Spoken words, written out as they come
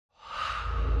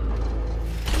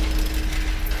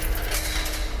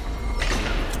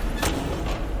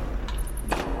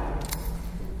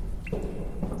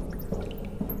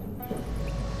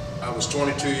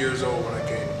22 years old when I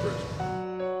came to prison.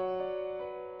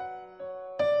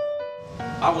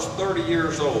 I was 30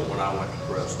 years old when I went to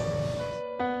prison.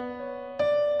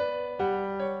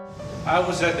 I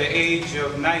was at the age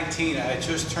of 19. I had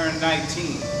just turned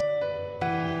 19.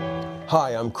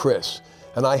 Hi, I'm Chris,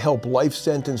 and I help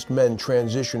life-sentenced men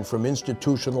transition from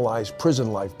institutionalized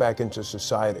prison life back into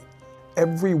society.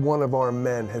 Every one of our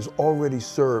men has already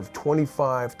served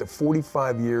 25 to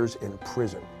 45 years in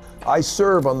prison. I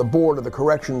serve on the board of the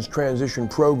Corrections Transition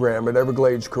Program at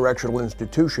Everglades Correctional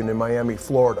Institution in Miami,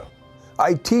 Florida.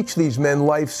 I teach these men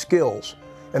life skills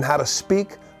and how to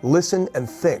speak, listen, and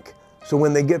think, so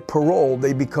when they get parole,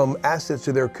 they become assets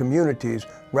to their communities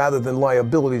rather than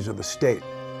liabilities of the state.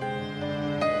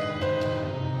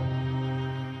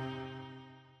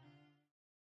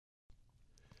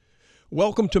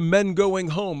 Welcome to Men Going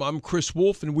Home. I'm Chris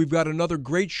Wolf, and we've got another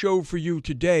great show for you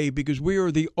today because we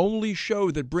are the only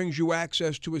show that brings you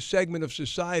access to a segment of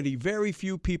society very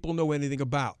few people know anything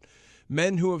about.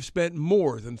 Men who have spent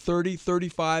more than 30,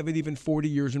 35, and even 40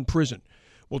 years in prison.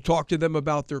 We'll talk to them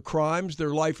about their crimes,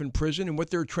 their life in prison, and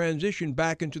what their transition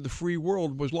back into the free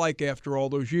world was like after all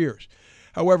those years.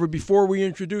 However, before we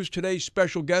introduce today's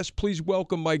special guest, please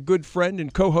welcome my good friend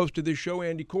and co-host of this show,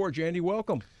 Andy Corge. Andy,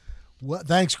 welcome. Well,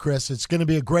 thanks, Chris. It's going to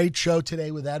be a great show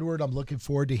today with Edward. I'm looking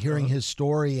forward to hearing his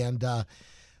story. And,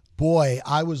 boy,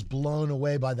 I was blown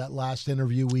away by that last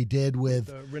interview we did with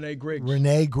Renee Griggs.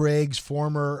 Renee Griggs,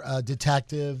 former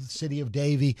detective, City of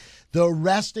Davie, the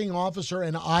arresting officer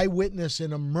and eyewitness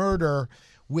in a murder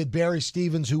with Barry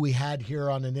Stevens, who we had here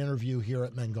on an interview here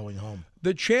at Men Going Home.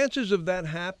 The chances of that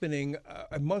happening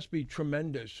must be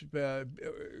tremendous,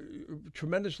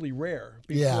 tremendously rare.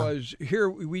 Because here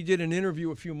we did an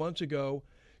interview a few months ago.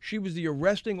 She was the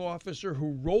arresting officer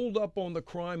who rolled up on the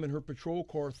crime in her patrol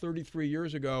car 33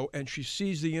 years ago, and she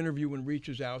sees the interview and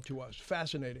reaches out to us.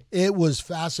 Fascinating. It was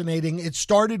fascinating. It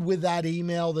started with that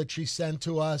email that she sent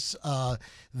to us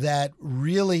that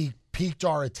really piqued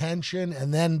our attention.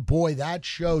 And then, boy, that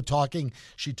show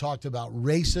she talked about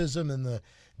racism in the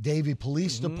Davie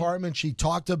Police Department. She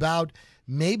talked about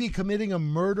maybe committing a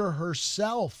murder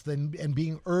herself and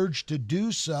being urged to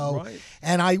do so. Right.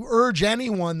 And I urge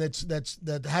anyone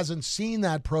that hasn't seen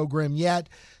that program yet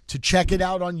to check it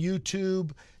out on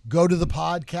YouTube. Go to the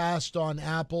podcast on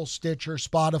Apple, Stitcher,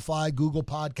 Spotify, Google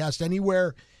Podcast,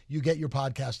 anywhere you get your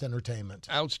podcast entertainment.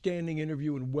 Outstanding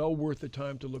interview and well worth the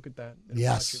time to look at that. And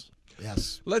Yes. watch it.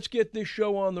 Yes. Let's get this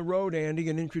show on the road, Andy,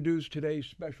 and introduce today's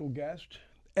special guest.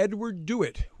 Edward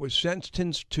Dewitt was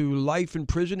sentenced to life in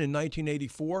prison in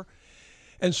 1984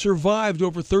 and survived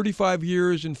over 35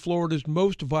 years in Florida's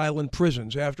most violent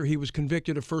prisons after he was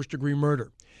convicted of first-degree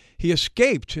murder. He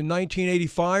escaped in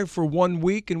 1985 for 1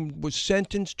 week and was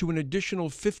sentenced to an additional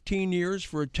 15 years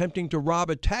for attempting to rob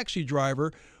a taxi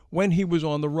driver when he was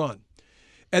on the run.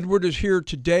 Edward is here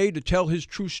today to tell his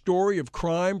true story of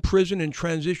crime, prison, and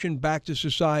transition back to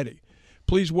society.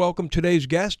 Please welcome today's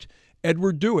guest,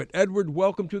 Edward Dewitt. Edward,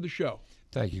 welcome to the show.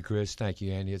 Thank you, Chris. Thank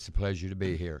you, Andy. It's a pleasure to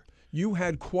be here. You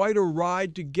had quite a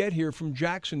ride to get here from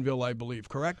Jacksonville, I believe,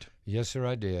 correct? Yes, sir,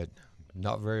 I did.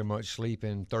 Not very much sleep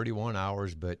in 31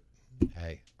 hours, but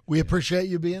hey. We appreciate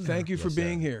you being here. Thank you for Yes,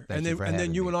 being sir. here. Thank And you then, for and then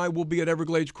having you me. and I will be at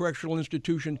Everglades Correctional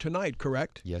Institution tonight,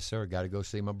 correct? Yes, sir. Got to go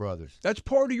see my brothers. That's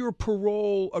part of your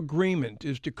parole agreement,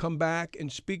 is to come back and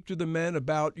speak to the men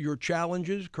about your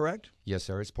challenges, correct? Yes,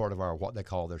 sir. It's part of our what they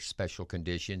call their special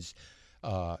conditions.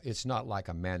 It's not like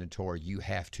a mandatory you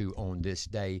have to on this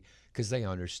day because they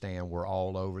understand we're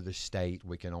all over the state.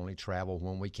 We can only travel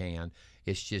when we can.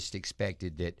 It's just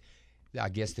expected that, I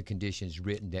guess the condition's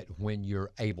written that when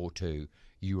you're able to,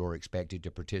 you are expected to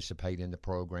participate in the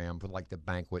program, for like the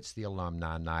banquets, the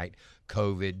alumni night.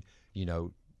 COVID,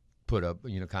 put a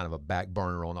kind of a back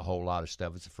burner on a whole lot of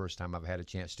stuff. It's the first time I've had a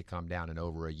chance to come down in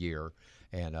over a year,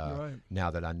 and Right.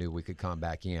 now that I knew we could come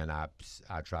back in, I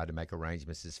tried to make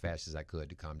arrangements as fast as I could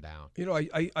to come down.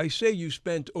 I say you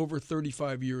spent over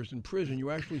 35 years in prison.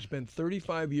 You actually spent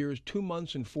 35 years, 2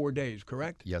 months, and 4 days,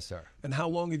 correct? Yes, sir. And how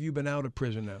long have you been out of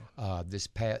prison now?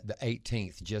 The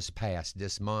 18th just passed.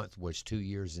 This month was 2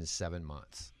 years and 7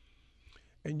 months.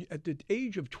 And at the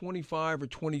age of 25 or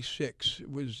 26,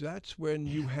 that's when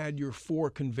you had your 4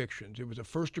 convictions. It was a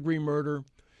first-degree murder,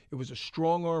 it was a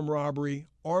strong-arm robbery,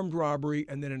 armed robbery,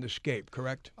 and then an escape,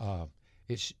 correct?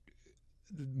 It's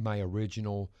my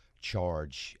original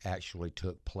charge actually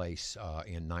took place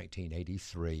in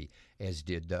 1983, as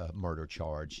did the murder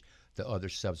charge. The other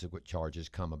subsequent charges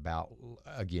come about,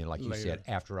 again, like you said,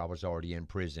 after I was already in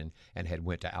prison and had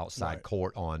went to outside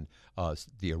court on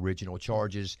the original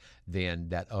charges. Then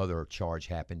that other charge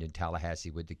happened in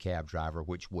Tallahassee with the cab driver,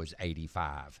 which was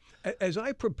 85. As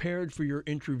I prepared for your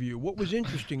interview, what was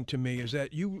interesting to me is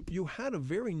that you had a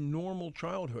very normal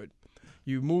childhood.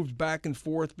 You moved back and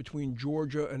forth between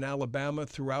Georgia and Alabama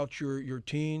throughout your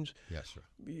teens. Yes, sir.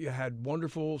 You had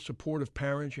wonderful, supportive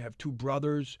parents. You have 2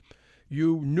 brothers.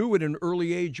 You knew at an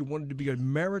early age you wanted to be a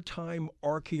maritime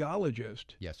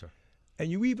archaeologist. Yes, sir.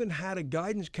 And you even had a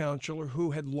guidance counselor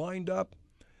who had lined up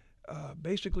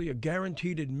basically a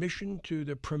guaranteed admission to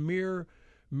the premier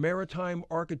maritime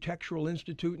architectural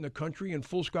institute in the country and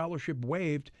full scholarship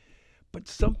waived. But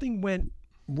something went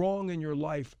wrong in your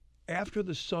life after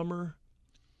the summer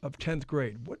of 10th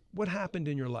grade. What happened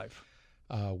in your life?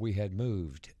 We had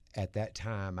moved. At that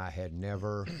time, I had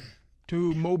never...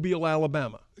 To Mobile,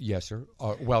 Alabama. Yes, sir.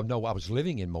 Well, no, I was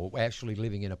living in actually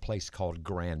living in a place called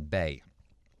Grand Bay.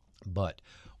 But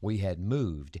we had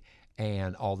moved,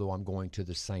 and although I'm going to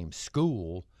the same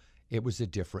school, it was a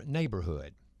different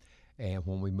neighborhood. And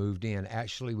when we moved in,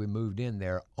 actually we moved in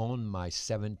there on my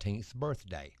 17th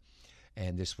birthday.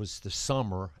 And this was the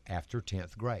summer after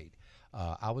 10th grade.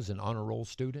 I was an honor roll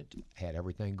student, had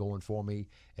everything going for me.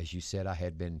 As you said,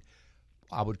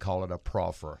 I would call it a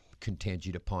proffer,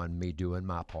 contingent upon me doing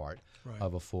my part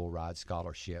of a full ride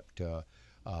scholarship to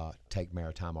take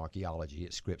maritime archaeology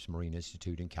at Scripps Marine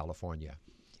Institute in California.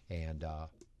 And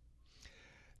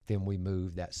then we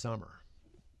moved that summer,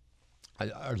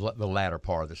 the latter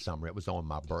part of the summer. It was on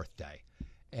my birthday.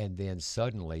 And then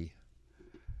suddenly,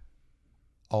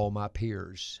 all my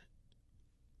peers,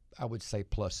 I would say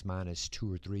plus minus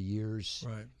 2 or 3 years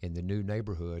in the new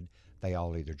neighborhood, they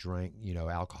all either drank,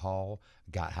 alcohol,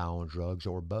 got high on drugs,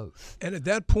 or both. And at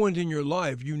that point in your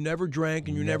life, you never drank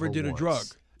and you never did once. A drug?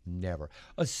 Never.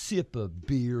 A sip of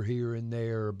beer here and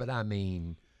there, but I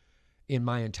mean, in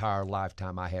my entire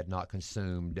lifetime, I had not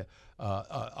consumed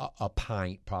a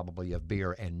pint probably of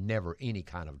beer and never any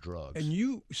kind of drugs. And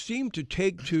you seem to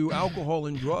take to alcohol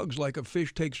and drugs like a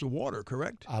fish takes to water,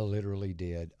 correct? I literally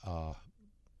did.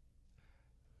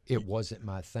 It wasn't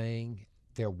my thing.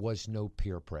 There was no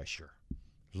peer pressure,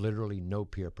 literally no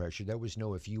peer pressure. There was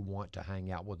no, if you want to hang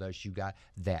out with us, you got,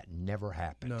 that never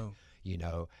happened.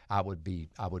 No. I would be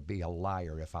a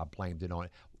liar if I blamed it on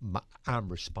it. I'm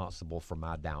responsible for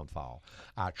my downfall.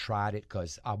 I tried it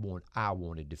because I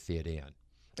wanted to fit in.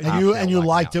 And you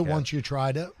liked it once you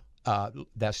tried it?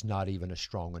 That's not even a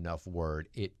strong enough word.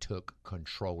 It took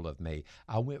control of me.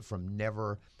 I went from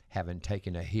never having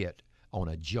taken a hit on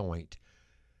a joint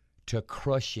to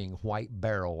crushing White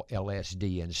Barrel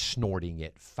LSD and snorting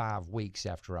it 5 weeks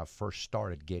after I first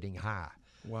started getting high.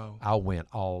 Wow. I went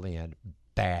all in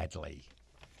badly.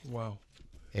 Wow.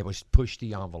 It was push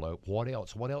the envelope. What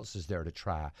else? What else is there to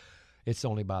try? It's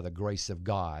only by the grace of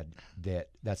God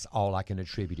that's all I can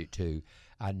attribute it to.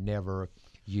 I never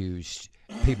used,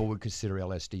 people would consider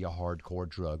LSD a hardcore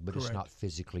drug, but it's not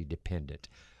physically dependent.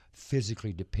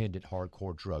 Physically dependent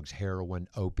hardcore drugs, heroin,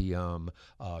 opium,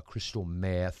 crystal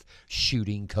meth,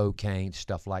 shooting cocaine,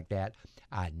 stuff like that.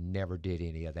 I never did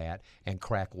any of that. And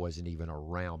crack wasn't even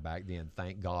around back then,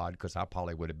 thank God, because I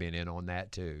probably would have been in on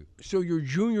that too. So your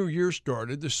junior year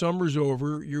started, the summer's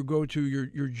over, you go to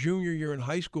your junior year in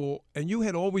high school, and you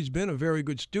had always been a very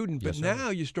good student, but now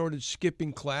you started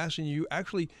skipping class, and you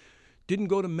actually didn't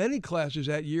go to many classes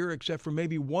that year except for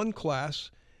maybe one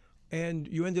class, and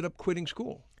you ended up quitting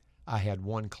school. I had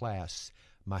one class,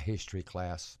 my history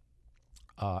class,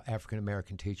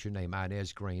 African-American teacher named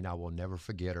Inez Green. I will never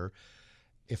forget her.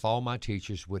 If all my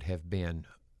teachers would have been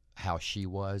how she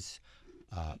was,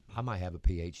 I might have a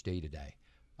PhD today.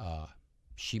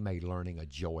 She made learning a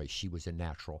joy. She was a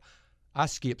natural. I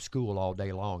skipped school all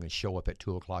day long and show up at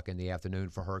 2 o'clock in the afternoon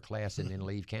for her class and then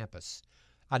leave campus.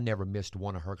 I never missed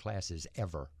one of her classes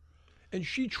ever. And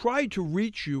she tried to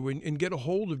reach you and get a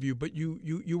hold of you, but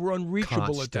you were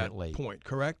unreachable Constantly. At that point,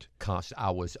 correct?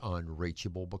 I was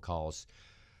unreachable because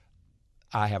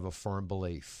I have a firm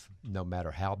belief, no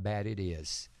matter how bad it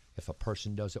is, if a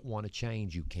person doesn't want to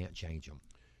change, you can't change them.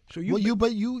 So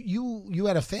you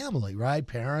had a family, right?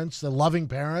 Parents, the loving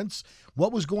parents.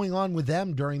 What was going on with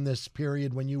them during this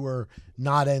period when you were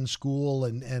not in school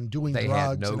and doing drugs and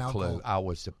alcohol? They had no clue. I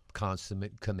was a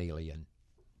consummate chameleon.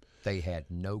 They had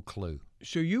no clue.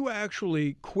 So you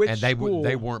actually quit school. And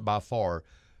they weren't by far,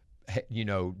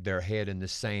 their head in the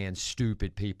sand,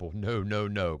 stupid people.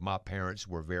 No. My parents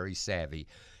were very savvy.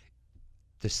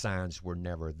 the signs were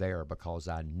never there because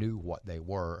I knew what they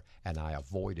were, and I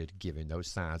avoided giving those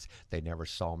signs. They never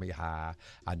saw me high.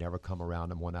 I never come around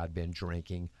them when I'd been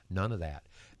drinking. None of that.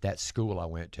 That school I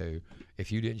went to,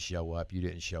 if you didn't show up, you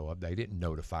didn't show up. They didn't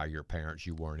notify your parents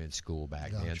you weren't in school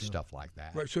back then, stuff like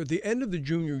that. Right. So at the end of the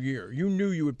junior year, you knew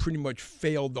you had pretty much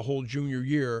failed the whole junior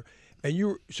year, and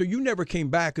you never came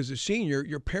back as a senior.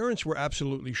 Your parents were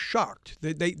absolutely shocked.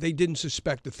 They didn't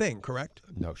suspect a thing, correct?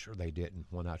 No, sure they didn't.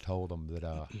 When I told them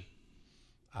that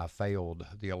I failed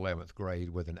the 11th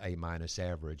grade with an A-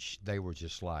 average, they were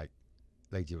just like,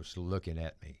 they just looking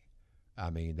at me. I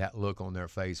mean, that look on their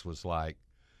face was like,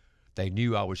 they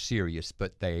knew I was serious,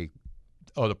 but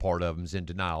other part of them's in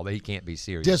denial. They can't be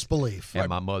serious. Disbelief. And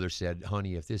my mother said,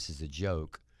 honey, if this is a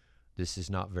joke, this is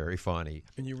not very funny.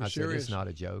 And you were I serious? said, it's not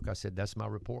a joke. I said, that's my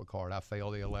report card. I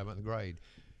failed the 11th grade.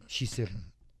 She said,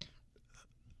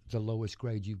 the lowest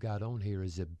grade you got on here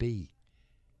is a B,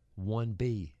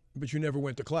 1B. But you never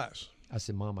went to class. I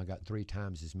said, Mom, I got 3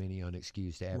 times as many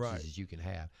unexcused absences as you can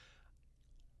have.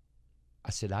 I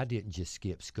said, I didn't just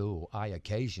skip school. I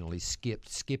occasionally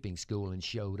skipping school and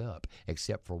showed up,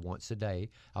 except for once a day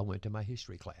I went to my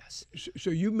history class. So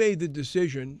you made the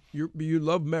decision, you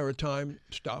love maritime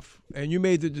stuff, and you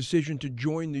made the decision to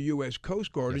join the U.S.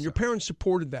 Coast Guard, Yes, and your sir. parents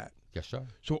supported that. Yes, sir.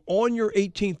 So on your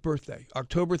 18th birthday,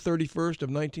 October 31st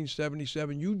of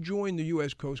 1977, you joined the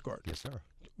U.S. Coast Guard. Yes, sir.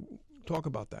 Talk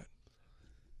about that.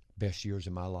 Best years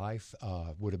of my life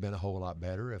would have been a whole lot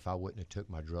better if I wouldn't have took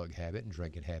my drug habit and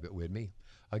drinking habit with me.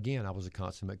 Again, I was a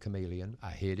consummate chameleon.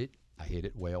 I hid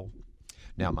it well.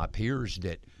 Now, my peers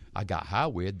that I got high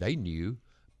with, they knew,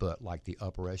 but like the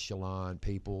upper echelon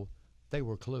people, they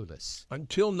were clueless.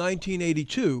 Until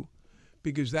 1982,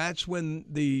 because that's when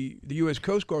the U.S.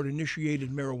 Coast Guard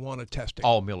initiated marijuana testing.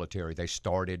 All military. They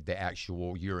started the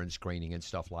actual urine screening and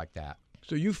stuff like that.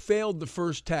 So you failed the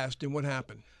first test, and what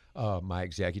happened? My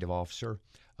executive officer,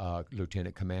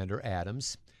 Lieutenant Commander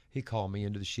Adams, he called me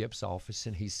into the ship's office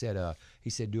and he said,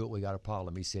 "Do it. We got a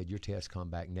problem." He said, "Your test come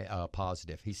back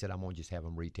positive." He said, "I'm gonna just have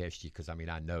them retest you because I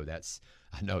know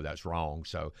that's wrong."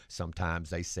 So sometimes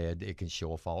they said it can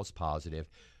show a false positive.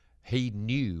 He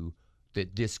knew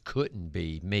that this couldn't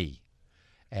be me,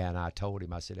 and I told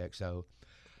him, I said, "XO,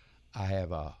 I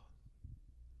have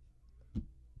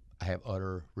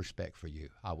utter respect for you.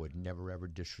 I would never ever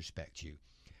disrespect you.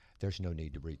 There's no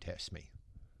need to retest me.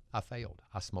 I failed.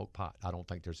 I smoked pot. I don't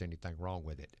think there's anything wrong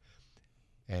with it."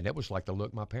 And it was like the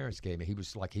look my parents gave me. He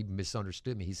was like, he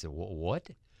misunderstood me. He said,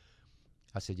 "What?"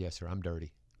 I said, "Yes, sir, I'm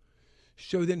dirty."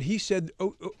 So then he said,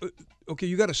 okay,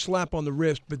 you got a slap on the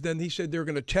wrist, but then he said they're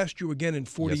going to test you again in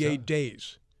 48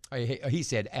 days. He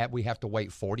said, we have to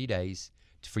wait 40 days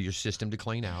for your system to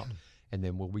clean out, and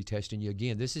then we'll be testing you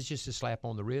again. This is just a slap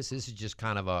on the wrist. This is just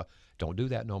kind of a, don't do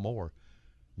that no more.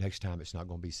 Next time it's not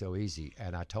going to be so easy.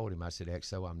 And I told him, I said,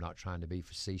 "XO, I'm not trying to be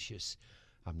facetious.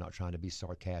 I'm not trying to be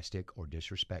sarcastic or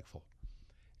disrespectful.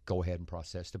 Go ahead and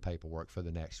process the paperwork for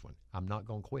the next one. I'm not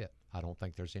going to quit. I don't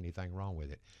think there's anything wrong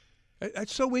with it."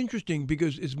 That's so interesting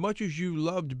because as much as you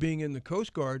loved being in the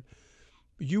Coast Guard,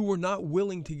 you were not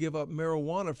willing to give up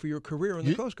marijuana for your career in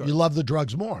the Coast Guard. You love the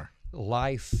drugs more.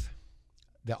 Life,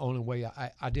 the only way,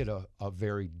 I did a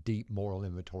very deep moral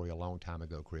inventory a long time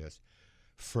ago, Chris.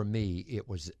 For me,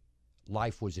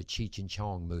 life was a Cheech and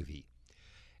Chong movie.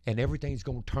 And everything's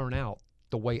going to turn out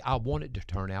the way I want it to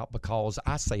turn out because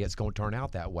I say it's going to turn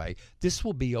out that way. This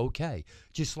will be okay.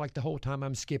 Just like the whole time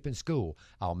I'm skipping school,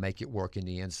 I'll make it work in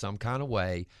the end some kind of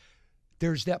way.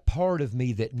 There's that part of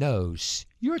me that knows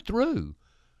you're through.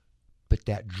 But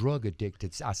that drug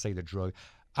addicted,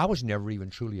 I was never even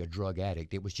truly a drug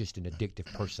addict. It was just an addictive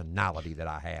personality that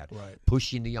I had. Right.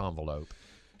 Pushing the envelope.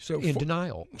 So in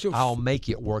denial. I'll make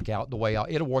it work out the way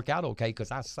it'll work out okay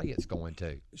because I say it's going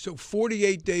to. So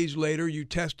 48 days later, you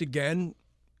test again.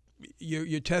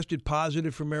 You tested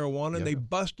positive for marijuana, and they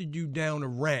busted you down a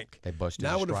rank. They busted.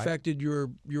 Now it affected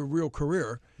your real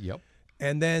career. Yep.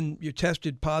 And then you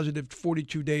tested positive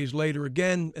 42 days later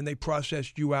again, and they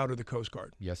processed you out of the Coast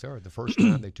Guard. Yes, sir. The first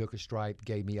time they took a stripe,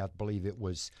 gave me, I believe it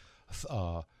was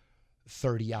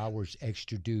 30 hours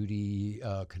extra duty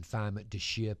confinement to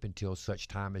ship until such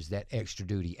time as that extra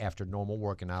duty after normal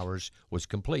working hours was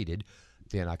completed.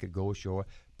 Then I could go ashore.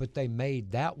 But they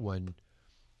made that one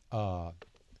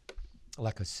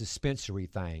like a suspensory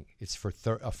thing. It's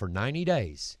for 90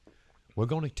 days. We're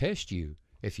going to test you.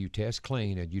 If you test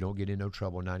clean and you don't get in no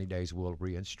trouble, 90 days we'll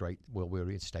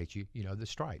reinstate you, the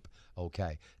stripe.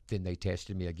 Okay. Then they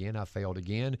tested me again. I failed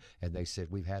again, and they said,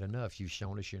 "We've had enough. You've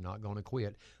shown us you're not going to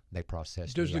quit. They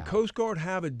processed Does me the out. Coast Guard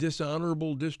have a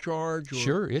dishonorable discharge? Or?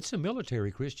 Sure, it's a military,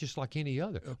 Chris, just like any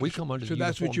other. We come under So the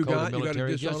that's what Uniform you Code got? of You got a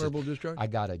Military Justice. dishonorable discharge? I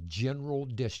got a general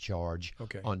discharge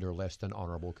Okay. under less than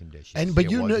honorable conditions. But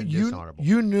It you knew wasn't dishonorable.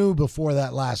 you knew before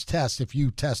that last test, if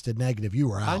you tested negative, you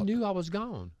were out. I knew I was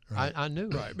gone. I knew.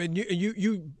 Right. And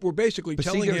you were basically But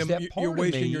see, telling there's him that you're part of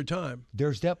wasting me- your time.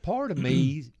 There's that part of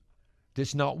me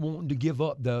that's not wanting to give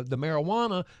up the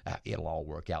marijuana. It'll all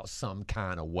work out some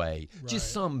kind of way.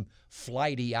 Just some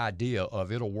flighty idea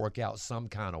of it'll work out some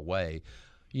kind of way.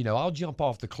 You know, I'll jump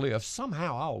off the cliff.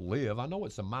 Somehow I'll live. I know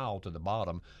it's a mile to the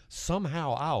bottom.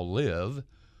 Somehow I'll live.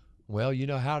 Well, you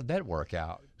know, how did that work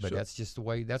out? But that's just the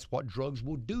way, that's what drugs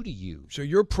will do to you. So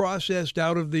you're processed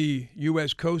out of the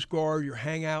U.S. Coast Guard. You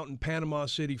hang out in Panama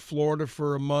City, Florida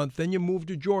for a month. Then you move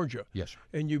to Georgia. Yes, sir.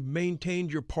 And you've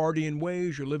maintained your partying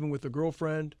ways. You're living with a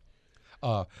girlfriend.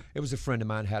 It was a friend of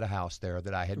mine had a house there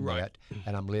that I had Right. met,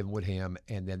 and I'm living with him.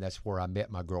 And then that's where I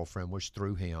met my girlfriend, was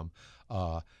through him.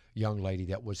 Young lady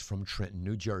that was from Trenton,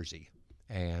 New Jersey.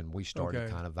 And we started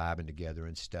Okay. kind of vibing together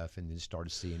and stuff, and then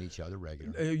started seeing each other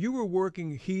regularly. You were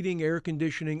working heating, air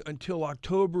conditioning until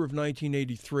October of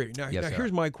 1983. Now, Yes, sir.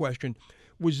 here's my question.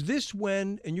 Was this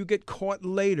when, and you get caught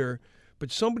later, but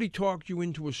somebody talked you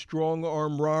into a strong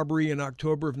arm robbery in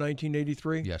October of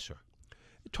 1983? Yes, sir.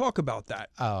 Talk about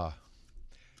that.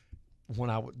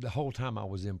 The whole time I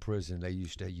was in prison, they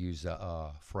used to use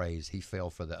a phrase, he fell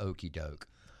for the okie doke.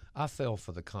 I fell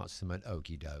for the consummate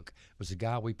okie doke. It was a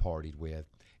guy we partied with.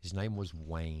 His name was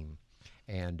Wayne,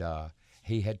 and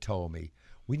he had told me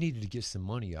we needed to get some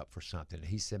money up for something.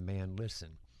 He said, man,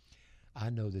 listen, I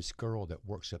know this girl that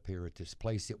works up here at this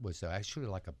place. It was actually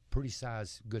like a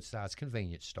good size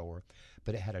convenience store,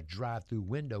 but it had a drive-through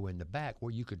window in the back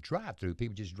where you could drive through.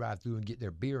 People just drive through and get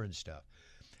their beer and stuff.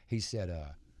 He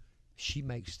said, she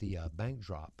makes the bank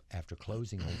drop after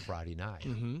closing on Friday night.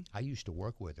 I used to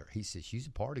work with her. He said, she's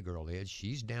a party girl, Ed.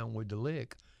 She's down with the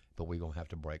lick, but we're going to have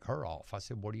to break her off. I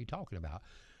said, what are you talking about?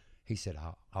 He said,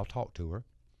 I'll talk to her.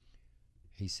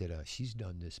 He said, she's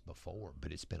done this before,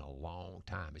 but it's been a long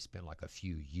time. It's been like a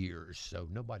few years, so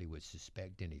nobody would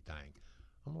suspect anything.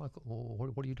 I'm like, well,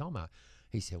 what are you talking about?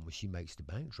 He said, when she makes the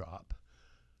bank drop,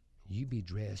 you be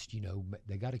dressed, you know,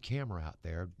 they got a camera out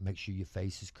there. Make sure your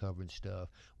face is covered and stuff.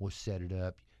 We'll set it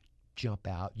up, jump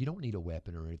out. You don't need a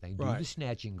weapon or anything. Do Right. the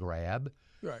snatch and grab.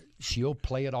 Right. She'll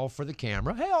play it off for the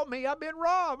camera. Help me, I've been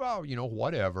robbed. Oh, you know,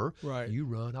 whatever. Right. You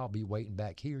run, I'll be waiting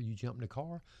back here. You jump in the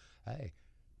car. Hey,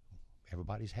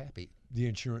 everybody's happy. The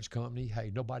insurance company,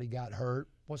 hey, nobody got hurt.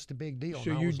 What's the big deal?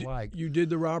 So And I was like, you did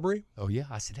the robbery? oh yeah.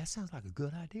 I said, that sounds like a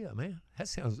good idea, man. That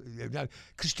sounds,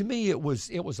 because to me it was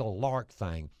a lark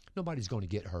thing. Nobody's going to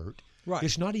get hurt. Right.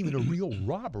 It's not even a real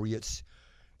robbery. It's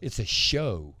a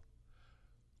show.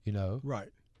 You know. Right.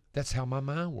 That's how my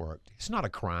mind worked. It's not a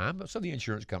crime. So the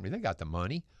insurance company, they got the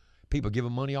money. People give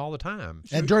them money all the time.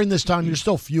 And during this time, you're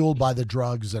still fueled by the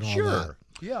drugs and all that. Sure.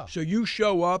 Yeah. So you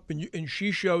show up and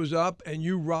she shows up and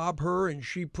you rob her and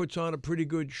she puts on a pretty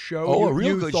good show. Oh, a You- real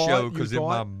you good thought- show. you Because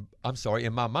thought-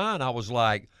 in my mind, I was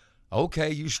like,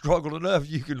 okay, you struggled enough.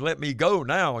 You can let me go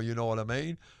now. You know what I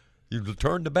mean? You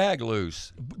turned the bag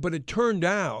loose. But it turned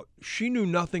out she knew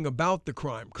nothing about the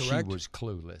crime, correct? She was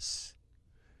clueless.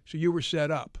 So you were set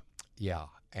up. Yeah.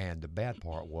 And the bad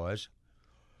part was,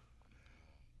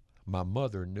 my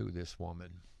mother knew this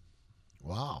woman.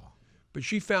 Wow. But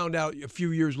she found out a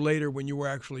few years later when you were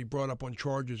actually brought up on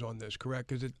charges on this, correct?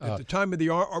 Because at the time of the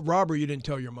robbery, you didn't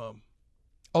tell your mom.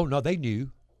 Oh no, they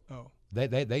knew. Oh.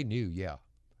 They knew. Yeah.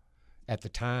 At the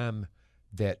time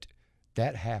that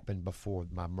happened, before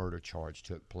my murder charge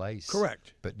took place.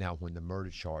 Correct. But now when the murder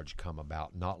charge come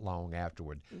about, not long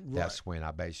afterward, that's when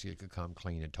I basically could come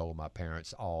clean and told my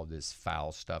parents all this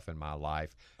foul stuff in my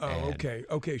life. Oh, And okay.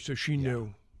 Okay, so she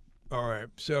knew. All right.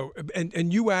 So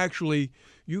and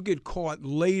you get caught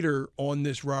later on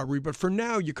this robbery, but for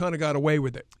now you kind of got away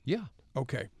with it. Yeah.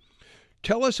 Okay.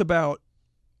 Tell us about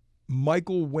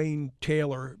Michael Wayne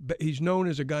Taylor. He's known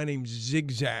as a guy named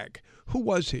Zigzag. Who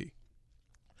was he?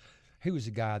 He was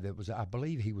a guy that was, I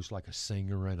believe he was like a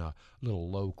singer in a little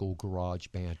local garage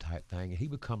band type thing. And he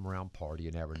would come around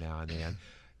partying every now and then.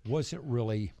 Wasn't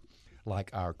really like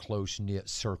our close-knit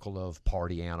circle of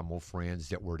party animal friends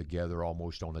that were together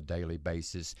almost on a daily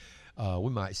basis. We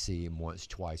might see him once,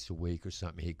 twice a week or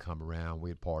something. He'd come around,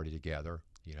 we'd party together.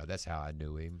 You know, that's how I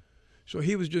knew him. So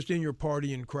he was just in your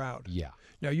partying crowd. Yeah.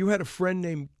 Now you had a friend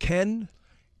named Ken.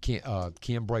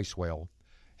 Ken Bracewell.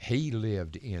 He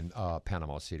lived in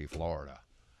Panama City, Florida.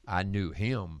 I knew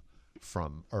him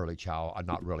from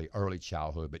not really early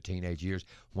childhood, but teenage years.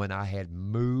 When I had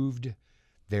moved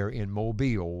there in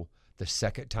Mobile, The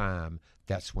second time,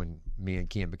 that's when me and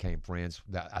Ken became friends.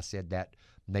 I said that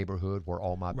neighborhood where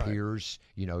all my peers,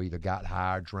 you know, either got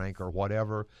high or drank or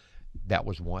whatever, that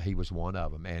was one. He was one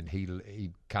of them, and he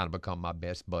kind of become my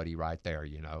best buddy right there,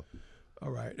 you know.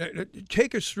 All right.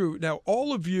 Take us through. Now,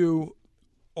 all of you,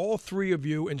 all three of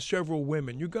you and several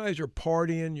women, you guys are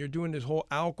partying. You're doing this whole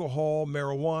alcohol,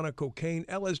 marijuana, cocaine,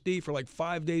 LSD for like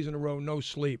 5 days in a row, no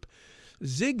sleep.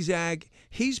 Zigzag,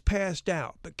 he's passed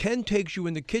out. But Ken takes you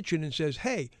in the kitchen and says,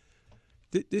 hey,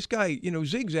 this guy, you know,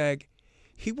 Zigzag,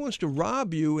 he wants to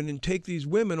rob you and then take these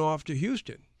women off to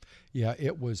Houston. Yeah,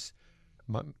 it was,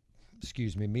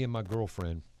 me and my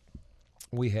girlfriend,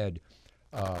 we had,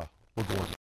 we're going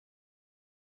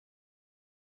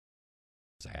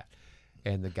that.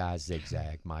 And the guy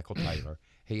Zigzag, Michael Taylor,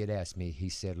 he had asked me, he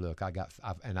said, look,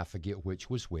 and I forget which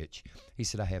was which. He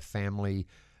said, I have family.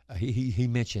 He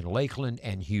mentioned Lakeland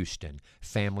and Houston,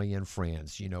 family and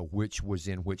friends, you know, which was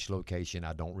in which location,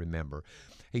 I don't remember.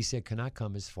 He said, can I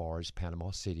come as far as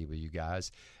Panama City with you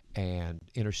guys? And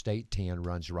Interstate 10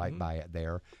 runs right by it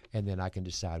there, and then I can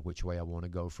decide which way I want to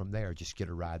go from there. Just get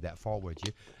a ride that far with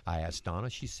you. I asked Donna.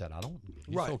 She said,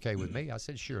 it's okay with me. I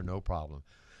said, sure, no problem.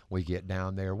 We get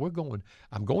down there.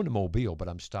 I'm going to Mobile, but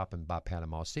I'm stopping by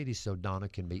Panama City so Donna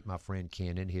can meet my friend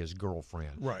Ken and his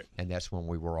girlfriend. Right. And that's when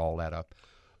we were all at a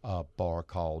bar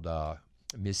called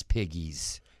Miss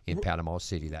Piggy's in Panama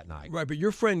City that night. Right, but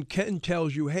your friend Ken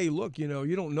tells you, hey, look, you know,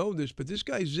 you don't know this, but this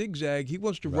guy Zigzag, he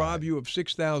wants to rob you of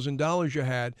 $6,000 you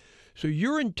had. So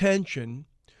your intention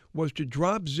was to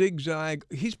drop Zigzag.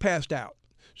 He's passed out.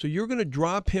 So you're going to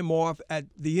drop him off at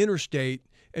the interstate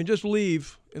and just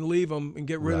leave him and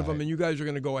get rid of him, and you guys are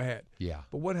going to go ahead. Yeah.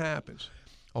 But what happens?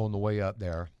 On the way up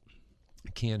there,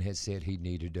 Ken had said he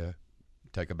needed to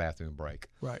take a bathroom break.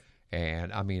 Right.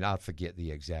 And, I mean, I forget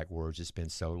the exact words. It's been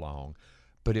so long.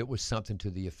 But it was something to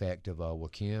the effect of, well,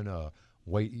 Ken,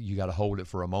 wait, you got to hold it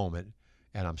for a moment.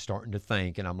 And I'm starting to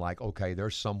think, and I'm like, okay,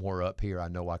 there's somewhere up here I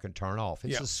know I can turn off.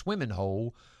 It's a swimming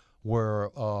hole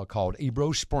called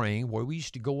Ebro Spring, where we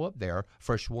used to go up there,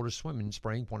 freshwater swimming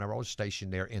spring, whenever I was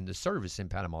stationed there in the service in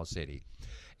Panama City.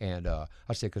 And I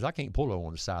said, because I can't pull over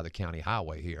on the side of the county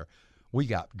highway here. We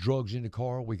got drugs in the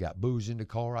car. We got booze in the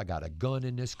car. I got a gun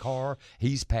in this car.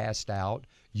 He's passed out.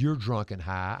 You're drunk and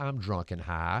high. I'm drunk and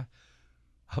high.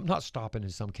 I'm not stopping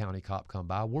and some county cop come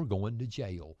by. We're going to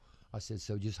jail. I said,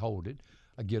 so just hold it.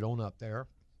 I get on up there.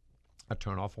 I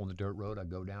turn off on the dirt road. I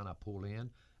go down. I pull in.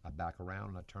 I back around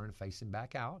and I turn facing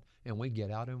back out. And we get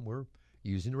out and we're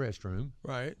using the restroom.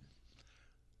 Right.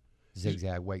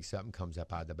 Zigzag wakes up and comes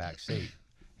up out of the back seat.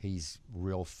 He's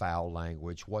real foul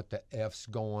language. What the F's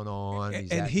going on?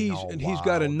 He's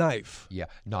got a knife. Yeah,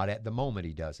 not at the moment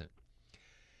he doesn't.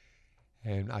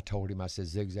 And I told him, I said,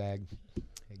 Zigzag,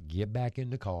 get back in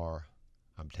the car.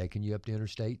 I'm taking you up to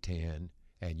Interstate 10,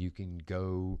 and you can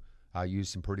go. I use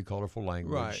some pretty colorful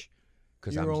language. Right.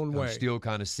 Because I'm still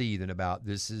kind of seething about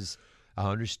this. I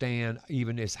understand,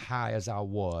 even as high as I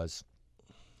was,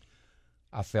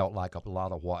 I felt like a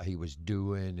lot of what he was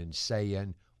doing and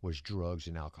saying was drugs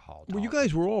and alcohol. Well, you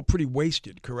guys were all pretty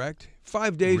wasted, correct?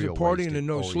 5 days of partying and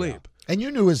no sleep. Yeah. And you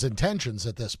knew his intentions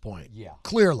at this point. Yeah.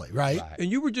 Clearly, right?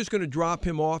 And you were just going to drop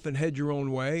him off and head your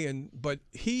own way, but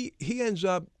he ends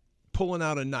up pulling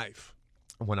out a knife.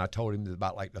 When I told him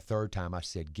about like the third time, I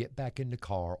said, get back in the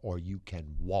car or you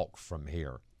can walk from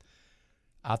here.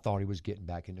 I thought he was getting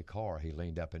back in the car. He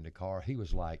leaned up in the car. He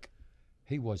was like,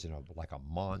 he wasn't like a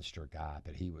monster guy,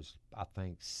 but he was, I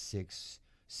think, 6'6",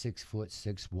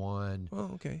 6'1".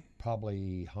 Oh, okay.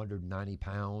 Probably 190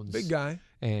 pounds. Big guy.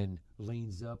 And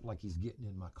leans up like he's getting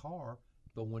in my car,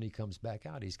 but when he comes back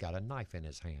out, he's got a knife in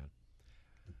his hand.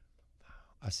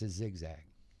 I said, Zigzag.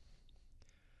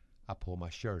 I pull my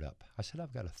shirt up. I said,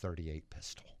 I've got a .38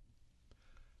 pistol.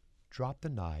 Drop the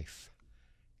knife.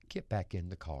 Get back in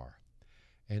the car.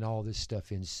 And all this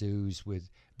stuff ensues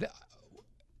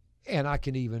and I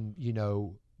can even, you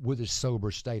know, with a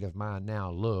sober state of mind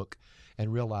now, look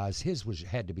and realize his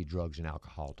had to be drugs and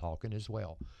alcohol talking as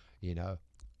well, you know.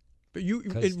 But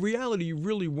in reality, you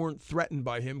really weren't threatened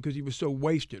by him because he was so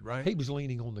wasted, right? He was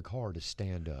leaning on the car to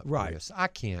stand up. Right. Chris. I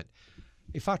can't.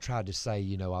 If I tried to say,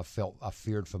 you know, I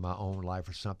feared for my own life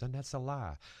or something, that's a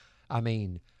lie. I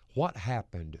mean, what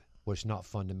happened was not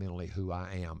fundamentally who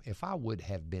I am. If I would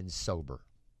have been sober,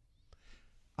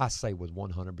 I say with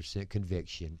 100%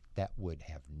 conviction, that would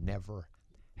have never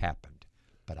happened.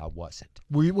 But I wasn't.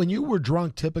 When you were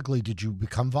drunk, typically, did you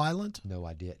become violent? No,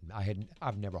 I didn't.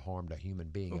 I've never harmed a human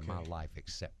being in my life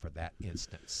except for that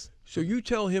instance. So you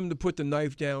tell him to put the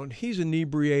knife down. He's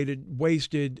inebriated,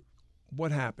 wasted.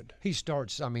 What happened? He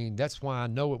starts, I mean, that's why I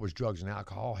know it was drugs and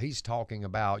alcohol. He's talking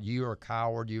about, you're a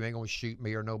coward, you ain't going to shoot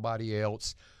me or nobody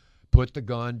else. Put the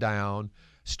gun down.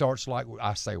 Starts like,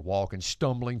 I say, walking,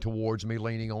 stumbling towards me,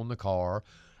 leaning on the car.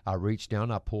 I reach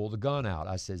down, I pull the gun out.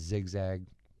 I said, zigzag,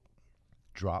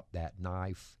 drop that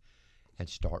knife and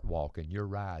start walking. Your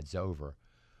ride's over.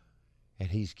 And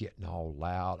he's getting all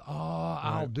loud. Oh,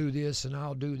 I'll do this and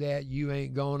I'll do that. You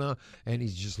ain't gonna. And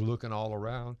he's just looking all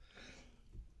around.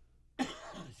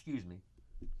 Excuse me.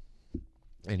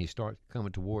 And he starts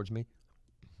coming towards me,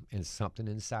 and something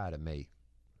inside of me.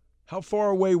 How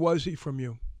far away was he from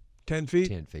you? 10 feet?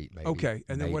 10 feet, maybe. Okay,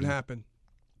 and then what maybe. happened?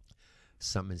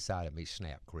 Something inside of me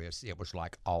snapped, Chris. It was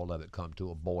like all of it come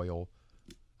to a boil.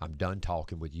 I'm done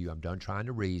talking with you. I'm done trying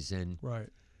to reason. Right.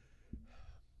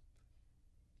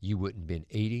 You wouldn't have been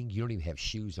eating. You don't even have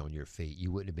shoes on your feet.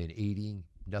 You wouldn't have been eating,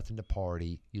 nothing to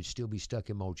party. You'd still be stuck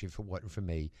in motion if it wasn't for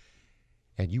me.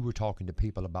 And you were talking to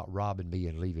people about robbing me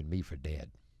and leaving me for dead.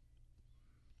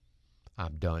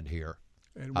 I'm done here.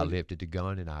 And I lifted the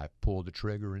gun and I pulled the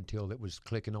trigger until it was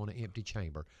clicking on an empty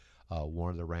chamber.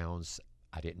 One of the rounds,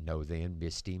 I didn't know then,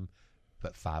 missed him,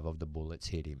 but 5 of the bullets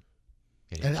hit him.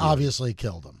 And killed obviously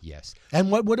killed him. Yes.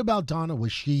 And what about Donna?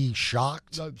 Was she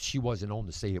shocked? No, she wasn't on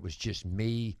the scene. It was just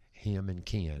me, him, and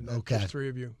Ken. Okay. Just 3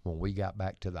 of you. When we got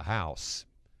back to the house,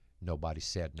 nobody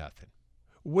said nothing.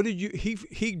 What did you?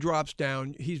 He drops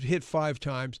down. He's hit 5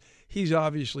 times. He's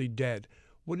obviously dead.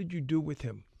 What did you do with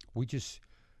him? We just,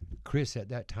 Chris, at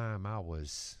that time I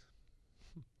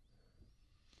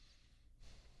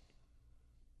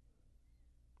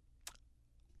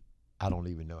don't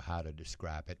even know how to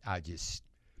describe it.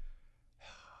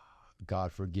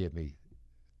 God forgive me.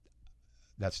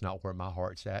 That's not where my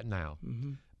heart's at now.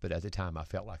 Mm-hmm. But at the time I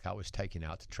felt like I was taking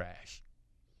out the trash.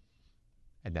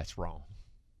 And that's wrong.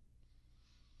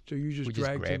 So you just We just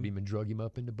dragged grabbed him and drug him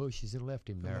up in the bushes and left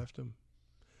him and there. left him.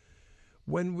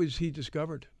 When was he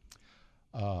discovered?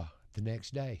 The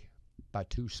next day by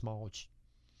two small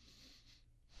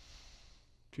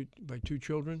By 2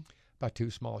 children? by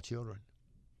 2 small children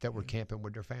that were camping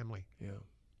with their family. Yeah.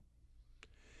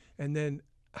 And then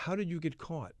how did you get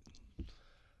caught?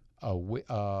 A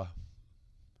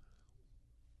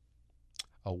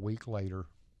week later,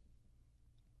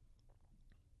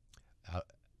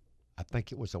 I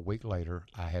think it was a week later,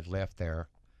 I had left there.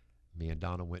 Me and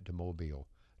Donna went to Mobile.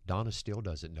 Donna still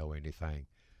doesn't know anything.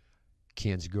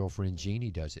 Ken's girlfriend,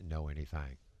 Jeannie, doesn't know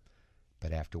anything.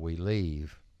 But after we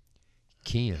leave,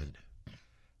 Ken,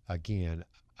 again,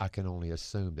 I can only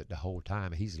assume that the whole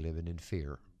time he's living in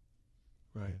fear.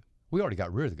 Right. We already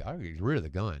got rid of the gun. I got rid of the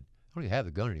gun. I don't even have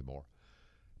the gun anymore.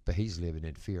 But he's living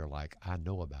in fear like, I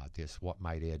know about this. What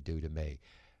might Ed do to me?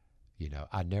 You know,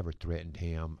 I never threatened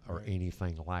him or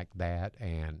anything like that,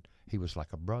 and he was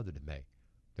like a brother to me.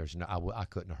 There's no, I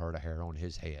couldn't have hurt a hair on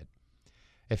his head.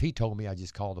 If he told me I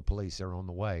just called the police, they're on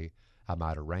the way, I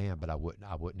might have ran, but I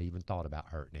wouldn't even thought about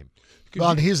hurting him.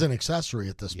 Well, and he's an accessory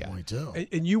at this point too.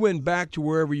 And you went back to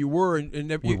wherever you were, and We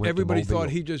went to everybody thought Mobile.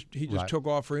 he just Right. took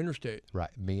off for interstate. Right,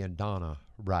 me and Donna.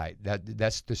 Right,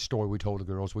 that's the story we told the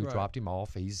girls. We Right. dropped him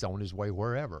off. He's on his way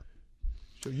wherever.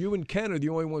 So you and Ken are the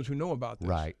only ones who know about this.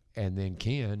 Right, and then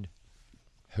Ken,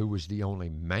 who was the only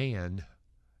man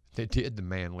that did the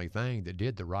manly thing, that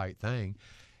did the right thing,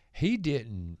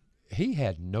 he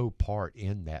had no part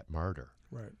in that murder.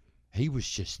 Right. He was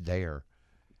just there.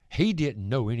 He didn't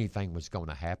know anything was going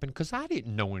to happen because I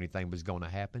didn't know anything was going to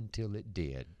happen till it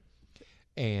did.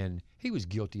 And he was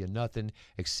guilty of nothing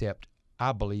except,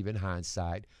 I believe in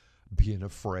hindsight, being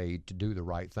afraid to do the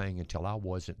right thing until I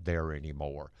wasn't there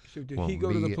anymore. So did When he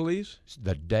go to the me- police?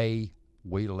 The day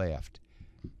we left,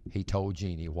 he told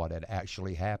Jeannie what had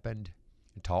actually happened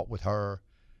and talked with her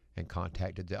and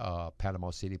contacted the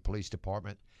Panama City Police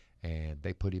Department, and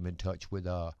they put him in touch with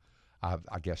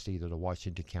I guess either the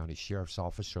Washington County Sheriff's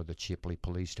Office or the Chipley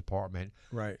Police Department.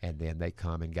 Right. And then they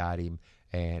come and got him,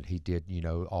 and he did,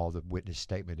 all the witness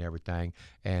statement and everything.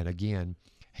 And again,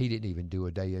 he didn't even do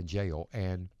a day in jail,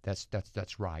 and that's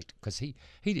right, because he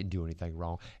didn't do anything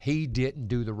wrong. He didn't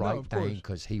do the right of thing course.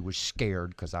 because he was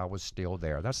scared because I was still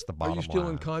there. That's the Are bottom you still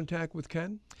line. in contact with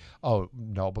Ken? Oh,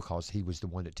 no, because he was the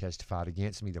one that testified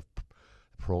against me. The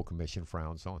parole commission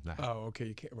frowns on that. Oh, okay.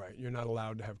 You can't. Right. You're not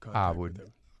allowed to have contact would- with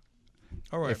him.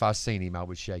 All right. If I seen him, I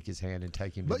would shake his hand and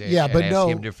take him to But- dinner yeah, and but ask no-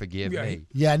 him to forgive Yeah, me.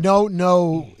 Yeah, no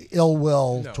ill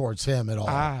will No. towards him at all.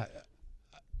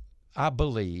 I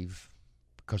believe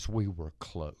because we were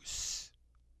close.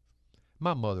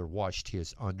 My mother washed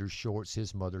his undershorts.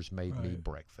 His mother's made me Right.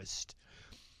 breakfast.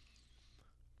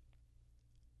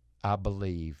 I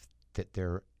believe that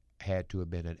there had to have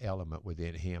been an element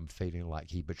within him feeling like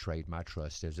he betrayed my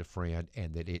trust as a friend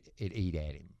and that it ate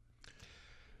at him.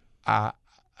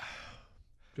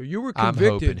 So you were I'm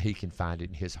convicted. hoping he can find it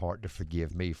in his heart to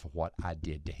forgive me for what I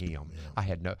did to him.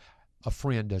 Yeah. A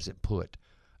friend doesn't put,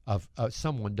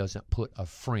 someone doesn't put a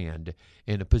friend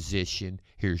in a position,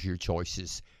 here's your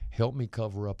choices, help me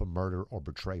cover up a murder or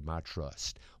betray my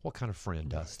trust. What kind of friend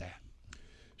does that?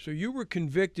 So you were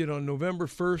convicted on November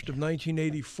 1st of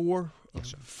 1984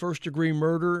 Yes, of first-degree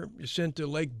murder. You're sent to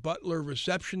Lake Butler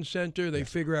Reception Center. They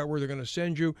figure out where they're going to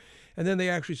send you. And then they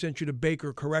actually sent you to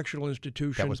Baker Correctional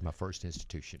Institution. That was my first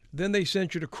institution. Then they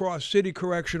sent you to Cross City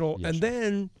Correctional. Yes, and sir.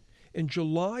 then in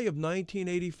July of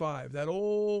 1985, that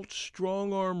old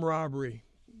strong-arm robbery,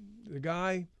 the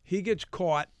guy, he gets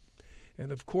caught.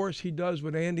 And, of course, he does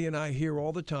what Andy and I hear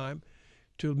all the time.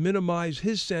 To minimize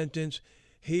his sentence,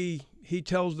 he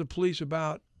tells the police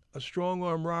about a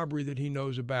strong-arm robbery that he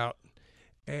knows about.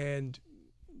 And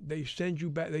they send you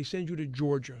back. They send you to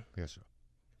Georgia. Yes, sir.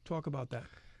 Talk about that.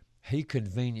 He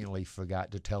conveniently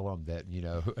forgot to tell them that,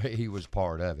 he was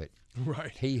part of it.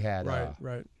 Right. He had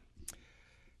Right.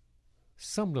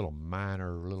 some little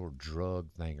minor little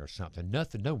drug thing or something.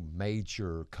 Nothing, no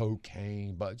major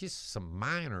cocaine, but just some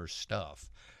minor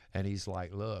stuff. And he's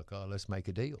like, look, let's make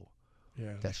a deal.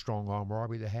 Yeah. That strong arm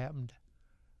robbery that happened,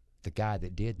 the guy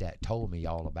that did that told me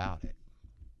all about it.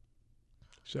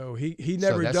 So he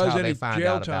never that's does how any they find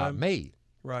jail out time. about me.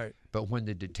 Right. But when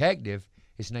the detective,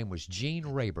 his name was Gene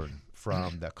Rayburn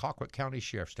from the Colquitt County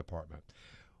Sheriff's Department,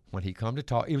 when he come to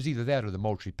talk, it was either that or the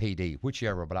Moultrie PD,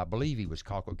 whichever, but I believe he was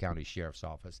Colquitt County Sheriff's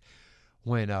Office.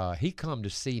 When he come to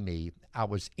see me, I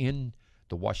was in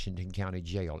the Washington County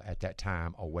Jail at that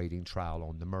time awaiting trial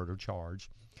on the murder charge.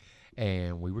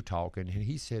 And we were talking, and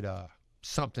he said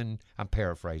something, I'm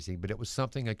paraphrasing, but it was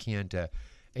something akin to,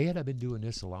 Ed, I've been doing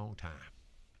this a long time.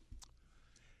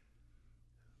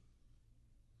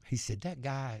 He said, that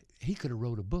guy, he could have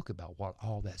wrote a book about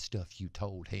all that stuff you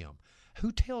told him.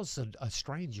 Who tells a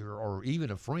stranger or even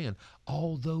a friend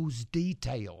all those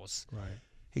details? Right.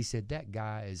 He said, that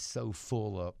guy is so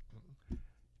full of,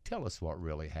 tell us what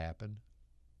really happened.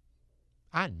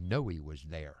 I know he was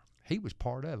there. He was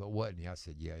part of it, wasn't he? I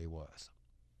said, yeah, he was.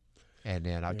 And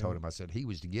then I told him, I said, he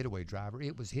was the getaway driver.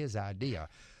 It was his idea.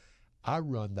 I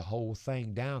run the whole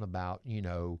thing down about,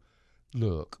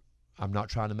 look, I'm not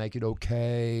trying to make it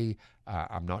okay.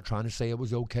 I'm not trying to say it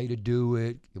was okay to do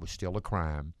it. It was still a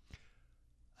crime.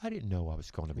 I didn't know I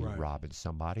was going to be robbing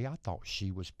somebody. I thought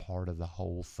she was part of the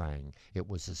whole thing. It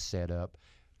was a setup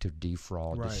to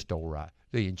defraud the store,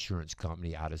 the insurance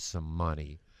company out of some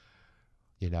money.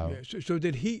 Yeah, so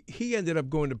did he ended up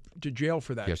going to jail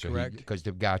for that, yes, correct? Because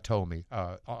the guy told me,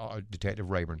 Detective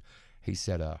Rayburn, he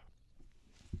said,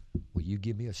 will you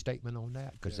give me a statement on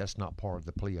that? Because that's not part of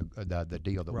the plea, the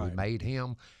deal that we made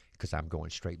him, because I'm going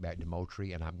straight back to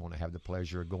Moultrie, and I'm going to have the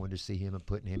pleasure of going to see him and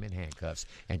putting him in handcuffs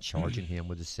and charging him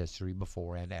with accessory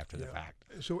before and after the fact.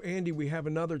 So, Andy, we have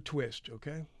another twist,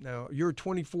 okay? Now, you're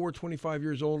 24, 25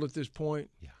 years old at this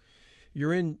point. Yeah.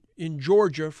 You're in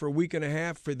Georgia for a week and a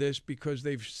half for this because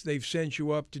they've sent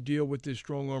you up to deal with this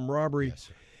strong-arm robbery. Yes,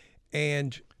 sir.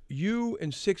 And you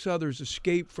and 6 others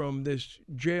escaped from this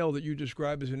jail that you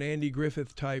describe as an Andy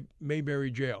Griffith-type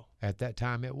Mayberry jail. At that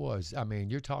time, it was. I mean,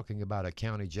 you're talking about a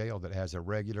county jail that has a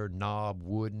regular knob,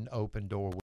 wooden, open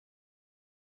door.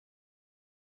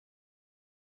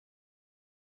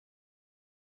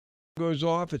 Goes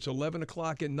off. It's 11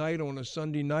 o'clock at night on a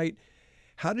Sunday night.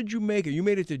 How did you make it? You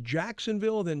made it to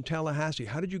Jacksonville, then Tallahassee.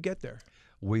 How did you get there?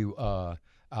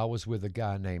 I was with a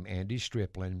guy named Andy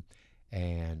Stripling,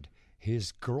 and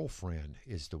his girlfriend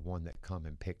is the one that come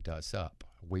and picked us up.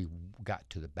 We got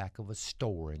to the back of a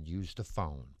store and used the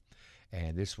phone.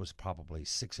 And this was probably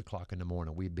 6 o'clock in the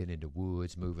morning. We'd been in the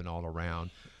woods, moving all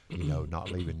around, not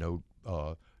leaving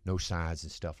no signs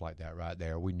and stuff like that right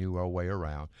there. We knew our way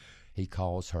around. He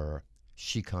calls her.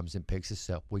 She comes and picks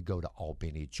us up. We go to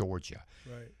Albany, Georgia.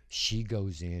 Right. She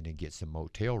goes in and gets a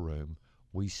motel room.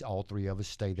 All 3 of us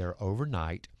stay there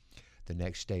overnight. The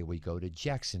next day we go to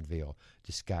Jacksonville.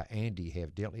 This guy Andy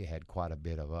evidently had quite a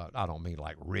bit of I don't mean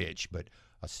like rich, but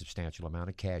a substantial amount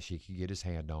of cash he could get his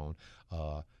hand on,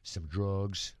 some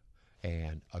drugs,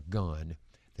 and a gun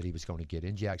that he was going to get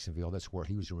in Jacksonville. That's where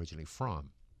he was originally from.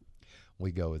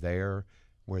 We go there.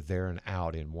 We're there and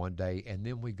out in one day, and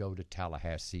then we go to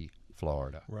Tallahassee,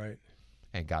 Florida. Right.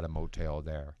 And got a motel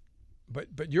there.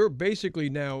 But you're basically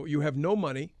now, you have no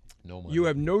money. No money. You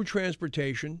have no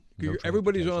transportation.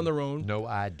 Everybody's on their own. No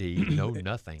ID, no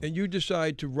nothing. And you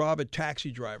decide to rob a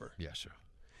taxi driver. Yes, sir.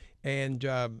 And,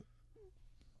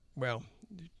 well,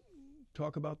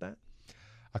 talk about that.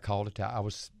 I called I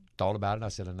was thought about it, and I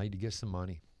said, I need to get some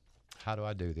money. How do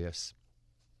I do this?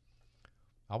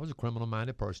 I was a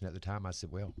criminal-minded person at the time. I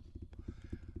said, well,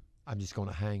 I'm just going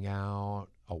to hang out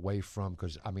away from,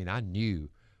 because, I mean, I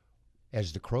knew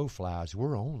as the crow flies,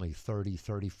 we're only 30,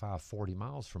 35, 40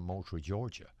 miles from Moultrie,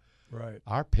 Georgia. Right.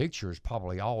 Our picture is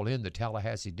probably all in the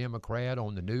Tallahassee Democrat,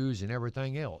 on the news and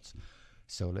everything else.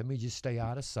 So let me just stay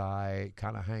out of sight,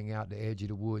 kind of hang out the edge of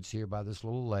the woods here by this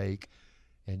little lake.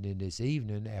 And then this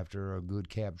evening, after a good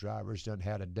cab driver's done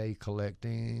had a day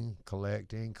collecting,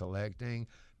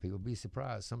 people be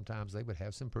surprised. Sometimes they would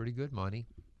have some pretty good money.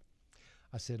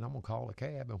 I said, I'm going to call a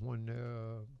cab, and when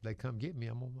they come get me,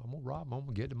 I'm going to rob them. I'm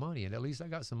going to get the money, and at least I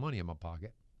got some money in my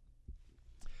pocket.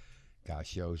 Guy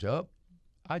shows up.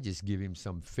 I just give him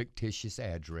some fictitious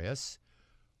address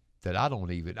that I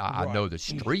don't even, I know the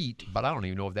street, but I don't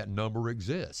even know if that number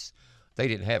exists. They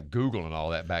didn't have Google and all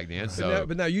that back then. So,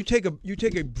 but now you take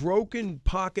a broken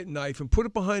pocket knife and put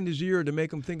it behind his ear to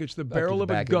make him think it's the barrel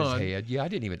of a gun. Of his head. Yeah, I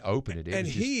didn't even open it. And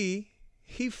he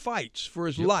fights for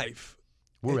his life.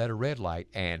 We're at a red light,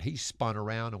 and he spun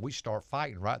around, and we start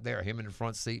fighting right there. Him in the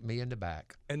front seat, me in the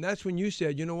back. And that's when you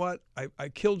said, you know what? I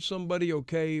killed somebody.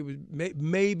 Okay, it was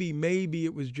maybe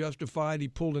it was justified. He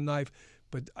pulled a knife,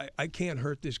 but I can't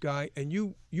hurt this guy. And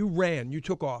you ran. You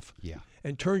took off. Yeah.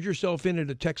 And turned yourself in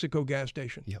at a Texaco gas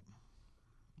station. Yep.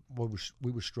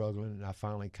 We were struggling, and I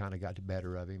finally kind of got the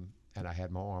better of him, and I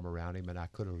had my arm around him, and I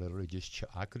could have literally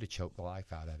I could have choked the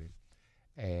life out of him,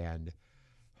 and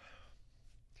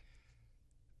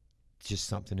just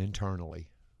something internally.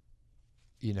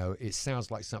 You know, it sounds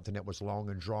like something that was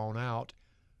long and drawn out.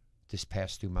 Just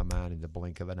passed through my mind in the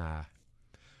blink of an eye.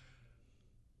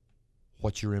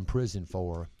 What you're in prison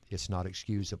for, it's not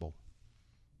excusable,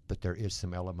 but there is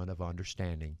some element of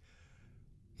understanding.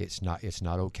 It's not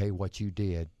okay what you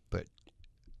did, but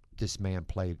this man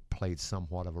played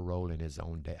somewhat of a role in his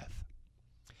own death.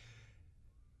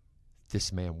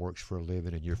 This man works for a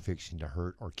living, and you're fixing to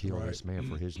hurt or kill this man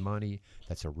for his money.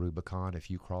 That's a Rubicon. If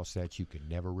you cross that, you can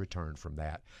never return from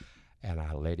that. And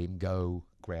I let him go,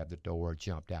 grabbed the door,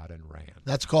 jumped out, and ran.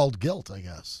 That's called guilt, I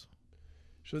guess.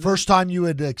 So First time you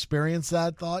had experienced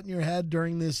that thought in your head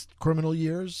during this criminal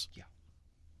years? Yeah.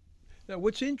 Now,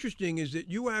 what's interesting is that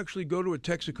you actually go to a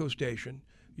Texaco station.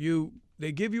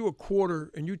 They give you a quarter,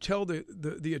 and you tell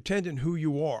the attendant who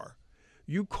you are.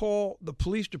 You call the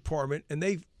police department, and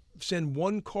they send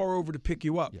one car over to pick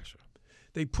you up. Yes, sir.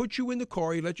 They put you in the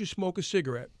car. He let you smoke a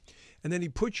cigarette, and then he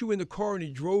put you in the car, and he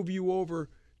drove you over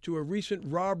to a recent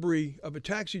robbery of a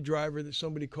taxi driver that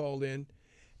somebody called in,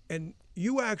 and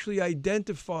you actually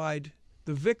identified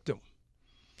the victim.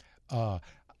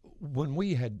 When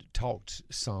we had talked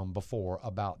some before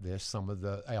about this, some of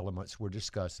the elements we're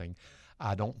discussing,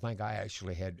 I don't think I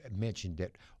actually had mentioned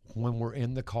it. When we're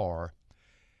in the car,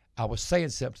 I was saying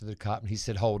something to the cop, and he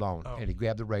said, hold on. And he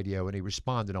grabbed the radio, and he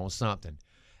responded on something.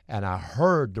 And I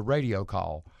heard the radio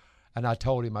call, and I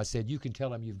told him, I said, you can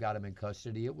tell him you've got him in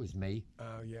custody. It was me.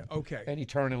 Oh, yeah. Okay. And he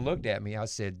turned and looked at me. I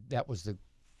said, that was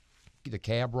the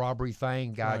cab robbery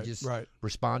thing. Guy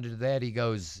responded to that. He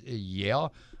goes, yeah.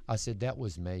 I said, that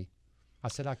was me. I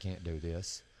said, I can't do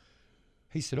this.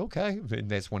 He said, okay. And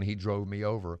that's when he drove me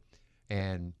over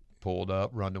and pulled up,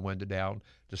 run the window down.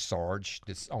 The Sarge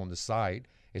that's on the site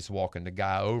is walking the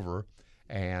guy over.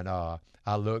 And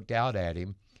I looked out at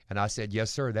him, and I said,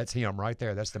 yes, sir, that's him right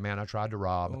there. That's the man I tried to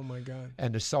rob. Oh, my God.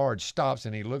 And the Sarge stops,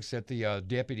 and he looks at the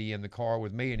deputy in the car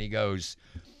with me, and he goes,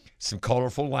 some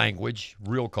colorful language,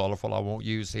 real colorful, I won't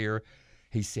use here.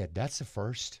 He said, that's the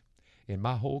first. In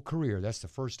my whole career, that's the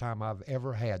first time I've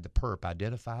ever had the perp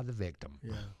identify the victim.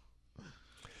 Yeah.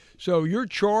 So you're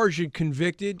charged and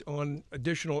convicted on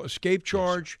additional escape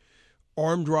charge,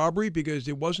 armed robbery, because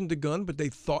it wasn't a gun, but they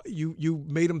thought you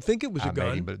made them think it was a gun.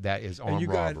 Made him, but that is armed and you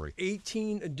robbery. got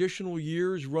 18 additional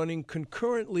years running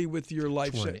concurrently with your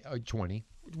life 20.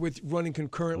 With running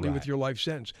concurrently with your life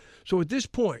sentence. So at this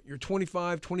point, you're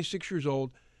 25, 26 years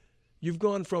old. You've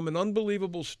gone from an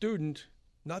unbelievable student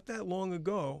not that long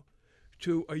ago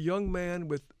to a young man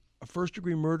with a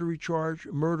first-degree murder charge,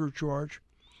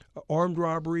 armed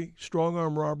robbery,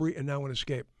 strong-arm robbery, and now an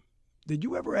escape. Did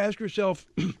you ever ask yourself,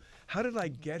 how did I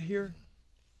get here?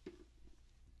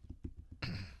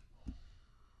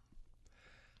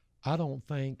 I don't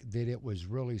think that it was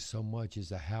really so much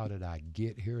as a how did I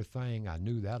get here thing. I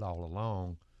knew that all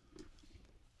along.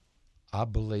 I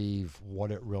believe what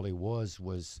it really was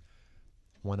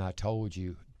when I told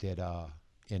you that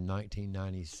in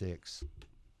 1996,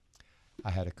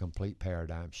 I had a complete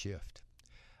paradigm shift.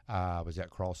 I was at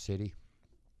Cross City.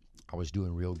 I was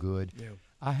doing real good. Yeah.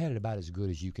 I had it about as good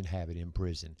as you can have it in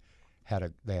prison.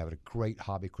 They have a great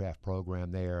hobbycraft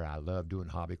program there. I love doing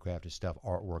hobbycraft and stuff,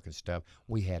 artwork and stuff.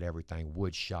 We had everything,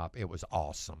 wood shop. It was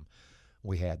awesome.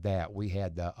 We had that. We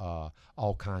had the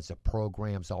all kinds of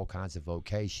programs, all kinds of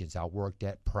vocations. I worked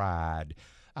at Pride.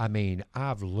 I mean,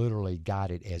 I've literally got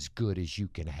it as good as you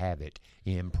can have it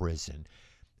in prison.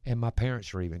 And my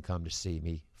parents were even come to see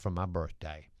me for my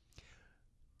birthday.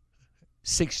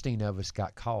 16 of us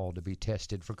got called to be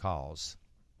tested for cause.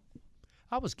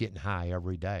 I was getting high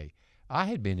every day. I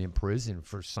had been in prison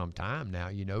for some time now,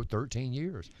 13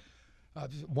 years.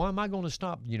 Why am I going to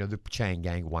stop, the chain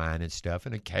gang wine and stuff,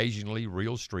 and occasionally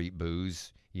real street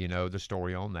booze, the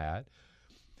story on that.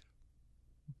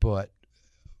 But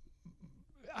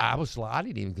I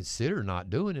didn't even consider not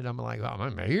doing it. I'm like, oh,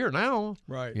 I'm here now.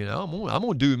 Right. I'm going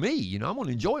to do me. I'm going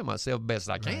to enjoy myself best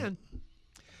I can.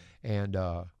 And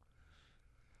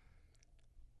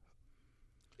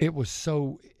it was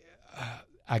so...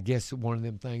 I guess one of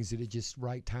them things that it just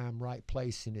right time, right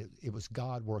place, and it was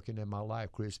God working in my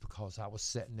life, Chris, because I was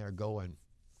sitting there going,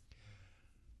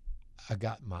 I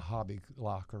got my hobby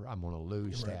locker, I'm going to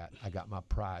lose that. I got my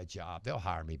Pride job. They'll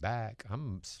hire me back.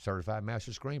 I'm a certified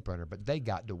master screen printer, but they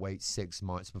got to wait 6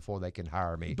 months before they can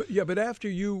hire me. But after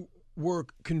you were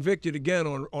convicted again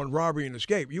on robbery and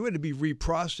escape, you had to be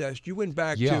reprocessed. You went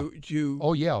back to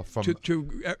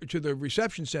the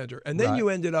reception center, and then you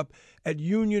ended up at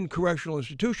Union Correctional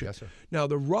Institution. Yes, sir. Now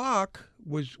the Rock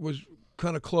was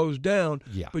kind of closed down,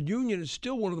 yeah, but Union is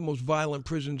still one of the most violent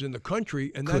prisons in the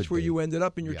country, and that's where you ended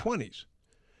up in your 20s.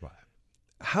 Right.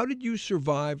 How did you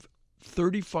survive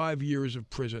 35 years of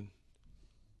prison?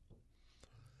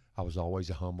 I was always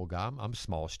a humble guy. I'm a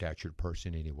small-statured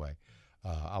person anyway.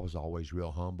 I was always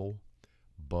real humble,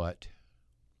 but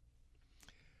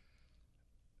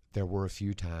there were a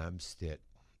few times that,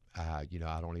 I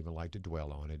don't even like to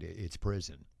dwell on it. It's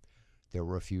prison. There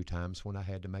were a few times when I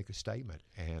had to make a statement,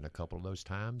 and a couple of those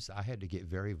times I had to get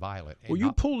very violent. Well,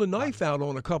 you pulled a knife out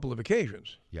on a couple of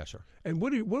occasions. Yes, sir. And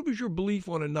what was your belief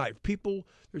on a knife?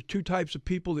 There's two types of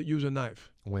people that use a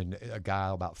knife. When a guy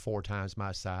about 4 times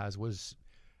my size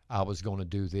I was going to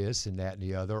do this and that and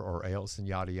the other, or else, and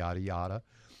yada, yada, yada.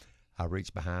 I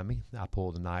reached behind me, I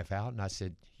pulled the knife out, and I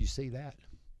said, you see that?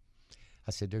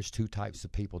 I said, there's 2 types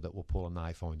of people that will pull a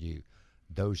knife on you.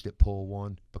 Those that pull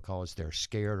one because they're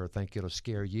scared or think it'll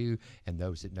scare you, and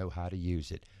those that know how to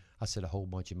use it. I said, a whole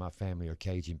bunch of my family are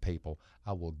Cajun people.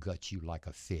 I will gut you like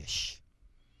a fish.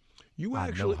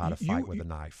 I know how to fight with a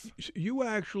knife. You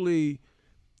actually,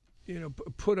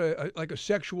 put a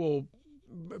sexual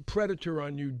predator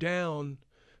on you down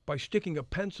by sticking a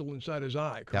pencil inside his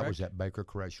eye, correct? That was at Baker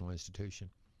Correctional Institution.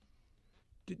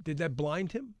 Did that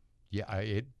blind him? Yeah,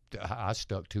 I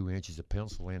stuck 2 inches of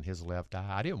pencil in his left eye.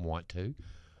 I didn't want to.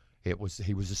 He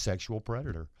was a sexual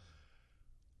predator.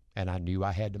 And I knew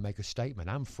I had to make a statement.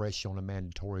 I'm fresh on a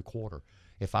mandatory quarter.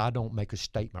 If I don't make a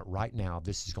statement right now,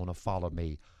 this is going to follow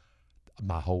me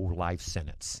my whole life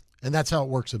sentence. And that's how it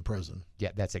works in prison.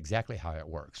 Yeah, that's exactly how it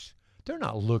works. They're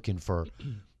not looking for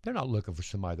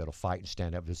somebody that'll fight and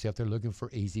stand up for themselves. They're looking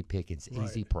for easy pickings,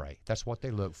 easy prey. That's what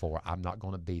they look for. I'm not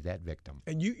going to be that victim.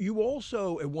 And you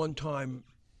also, at one time,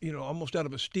 almost out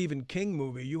of a Stephen King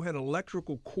movie, you had an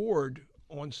electrical cord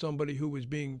on somebody who was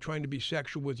trying to be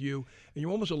sexual with you, and you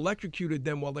almost electrocuted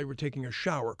them while they were taking a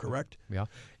shower, correct? Yeah.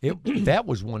 That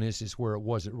was one instance where it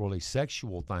wasn't really a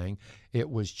sexual thing. It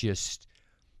was just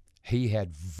he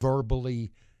had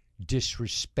verbally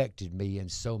disrespected me in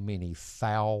so many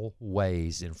foul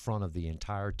ways in front of the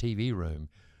entire TV room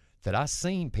that I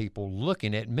seen people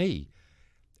looking at me.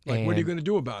 Like, what are you going to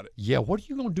do about it? Yeah, what are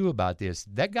you going to do about this?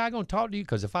 That guy going to talk to you?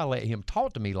 Because if I let him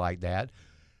talk to me like that,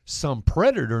 some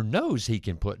predator knows he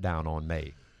can put down on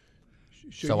me.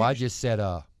 So I just said,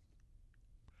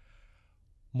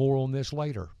 more on this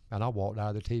later. And I walked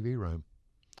out of the TV room.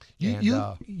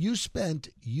 You've spent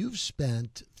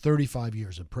 35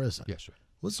 years in prison. Yes, sir.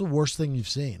 What's the worst thing you've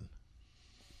seen?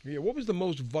 Yeah, what was the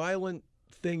most violent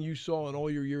thing you saw in all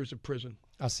your years of prison?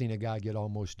 I seen a guy get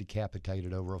almost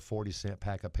decapitated over a 40-cent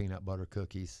pack of peanut butter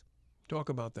cookies. Talk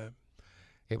about that.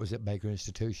 It was at Baker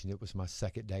Institution. It was my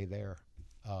second day there.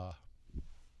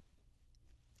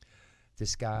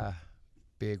 This guy,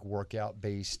 big workout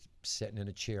beast, sitting in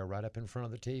a chair right up in front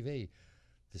of the TV.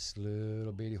 This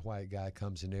little bitty white guy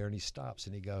comes in there and he stops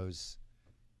and he goes,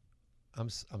 I'm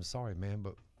sorry, man,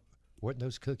 but weren't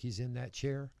those cookies in that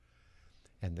chair?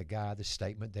 And the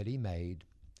statement that he made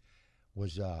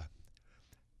was,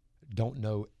 don't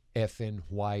know effing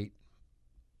white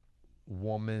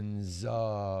woman's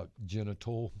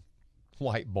genital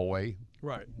white boy.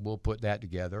 Right. We'll put that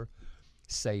together.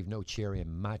 Save no chair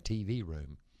in my TV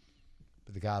room.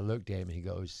 But the guy looked at him and he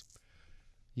goes,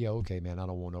 Yeah, okay, man, I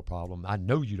don't want no problem. I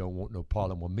know you don't want no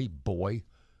problem with me, boy.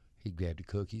 He grabbed the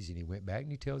cookies and he went back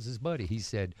and he tells his buddy, he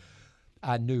said,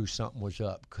 I knew something was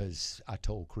up because I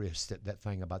told Chris that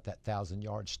thing about that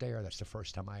 1,000-yard stare, that's the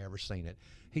first time I ever seen it.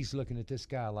 He's looking at this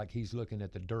guy like he's looking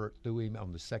at the dirt through him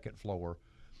on the second floor.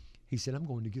 He said, I'm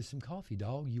going to get some coffee,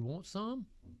 dog. You want some?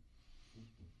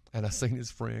 And I seen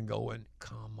his friend going,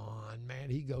 come on, man.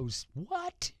 He goes,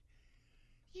 what?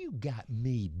 You got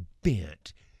me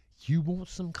bent. You want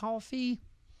some coffee?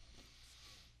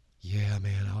 Yeah,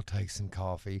 man, I'll take some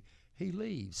coffee. He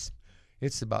leaves.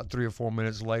 It's about 3 or 4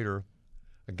 minutes later,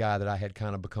 a guy that I had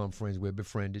kind of become friends with,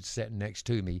 befriended, sitting next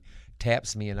to me,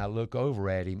 taps me, and I look over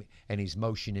at him, and he's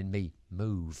motioning me,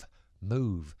 move,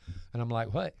 move. And I'm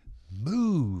like, what?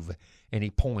 Move. And he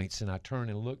points, and I turn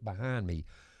and look behind me.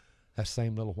 That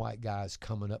same little white guy's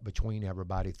coming up between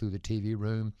everybody through the TV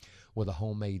room with a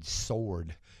homemade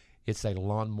sword. It's a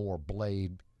lawnmower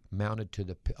blade mounted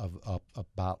to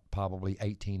about probably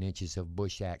 18 inches of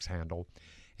bush axe handle,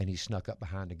 and he snuck up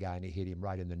behind the guy and he hit him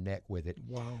right in the neck with it.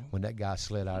 Wow. When that guy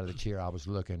slid out of the chair, I was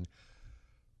looking.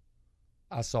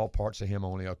 I saw parts of him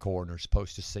only a coroner's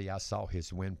supposed to see. I saw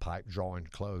his windpipe drawing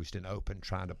closed and open,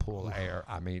 trying to pull air.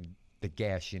 I mean, the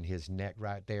gash in his neck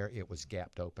right there, it was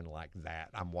gapped open like that.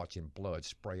 I'm watching blood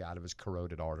spray out of his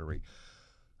carotid artery.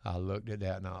 I looked at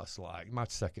that and I was like, my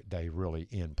second day really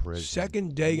in prison.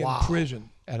 Second day in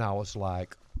prison. And I was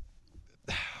like,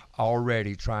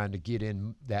 already trying to get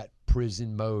in that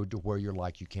prison mode to where you're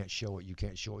like, you can't show it, you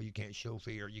can't show it, you can't show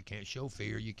fear, you can't show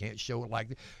fear, you can't show it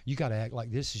like, you got to act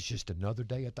like this is just another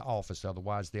day at the office,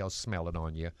 otherwise they'll smell it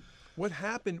on you. What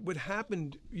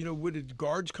happened, you know, did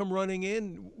guards come running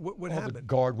in? What happened? The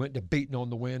guard went to beating on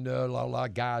the window. A lot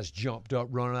of guys jumped up,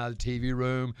 running out of the TV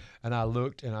room. And I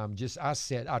looked, and I'm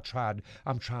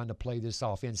trying to play this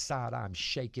off. Inside, I'm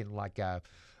shaking like a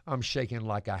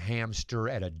hamster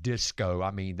at a disco.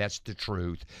 I mean, that's the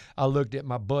truth. I looked at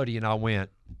my buddy, and I went,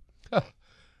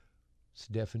 it's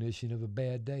the definition of a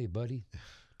bad day, buddy.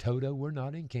 Toto, we're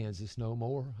not in Kansas no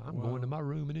more. I'm going to my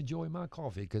room and enjoy my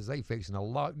coffee because they fixing to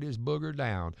lock this booger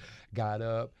down. Got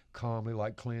up calmly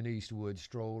like Clint Eastwood,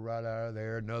 strolled right out of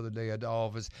there. Another day at the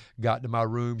office, got to my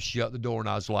room, shut the door, and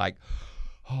I was like,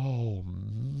 oh,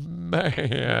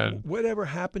 man. Whatever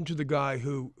happened to the guy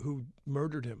who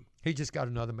murdered him? He just got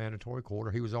another mandatory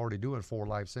quarter. He was already doing 4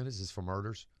 life sentences for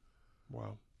murders.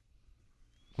 Wow.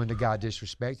 When the guy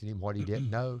disrespected him, what he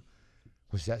didn't know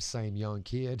was that same young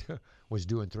kid was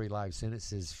doing 3 life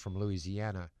sentences from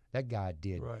Louisiana. That guy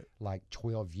did like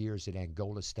 12 years at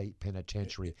Angola State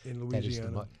Penitentiary. In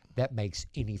Louisiana. That makes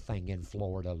anything in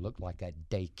Florida look like a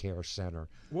daycare center.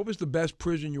 What was the best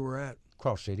prison you were at?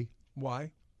 Cross City.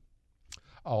 Why?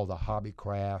 Oh, the hobby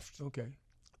craft. Okay.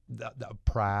 The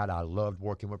Pride. I loved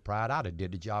working with Pride. I'd have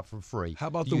did the job for free. How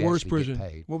about the worst prison?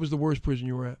 What was the worst prison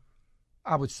you were at?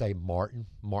 I would say Martin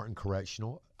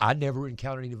Correctional. I never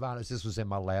encountered any violence. This was in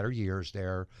my latter years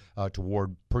there,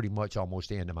 toward pretty much almost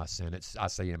the end of my sentence. I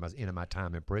say end of my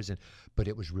time in prison, but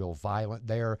it was real violent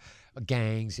there,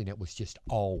 gangs, and it was just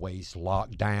always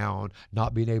locked down,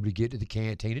 not being able to get to the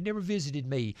canteen. It never visited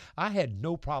me. I had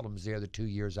no problems there the 2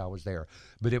 years I was there,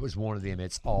 but it was one of them.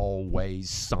 It's always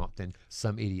something,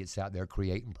 some idiots out there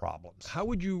creating problems. How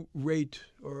would you rate,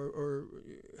 or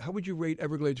how would you rate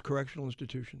Everglades Correctional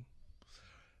Institution?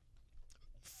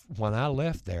 When I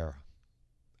left there,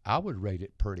 I would rate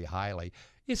it pretty highly.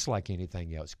 It's like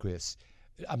anything else, Chris.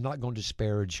 I'm not going to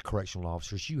disparage correctional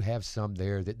officers. You have some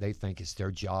there that they think it's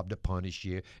their job to punish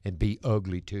you and be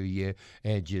ugly to you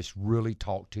and just really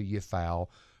talk to you foul.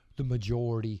 The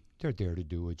majority, they're there to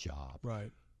do a job.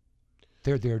 Right.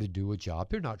 They're there to do a job.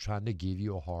 They're not trying to give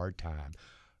you a hard time.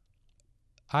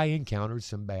 I encountered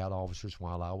some bad officers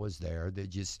while I was there that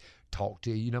just talk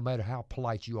to you. No matter how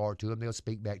polite you are to them, they'll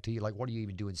speak back to you like, what are you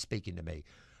even doing speaking to me?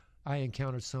 I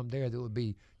encountered some there that would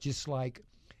be just like,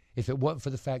 if it wasn't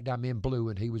for the fact I'm in blue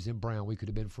and he was in brown, we could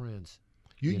have been friends.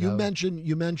 You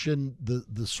mentioned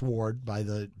the sword by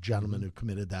the gentleman who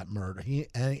committed that murder,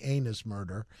 heinous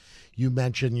murder. You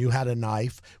mentioned you had a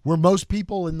knife. Were most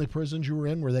people in the prisons you were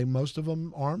in, were they most of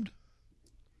them armed?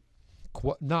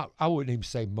 I wouldn't even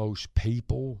say most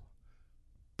people,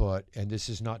 but, and this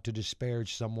is not to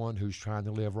disparage someone who's trying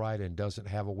to live right and doesn't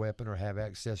have a weapon or have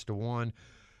access to one,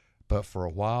 but for a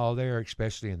while there,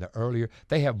 especially in the earlier,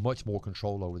 they have much more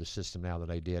control over the system now than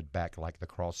they did back like the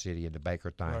Cross City and the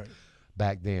Baker thing. Right.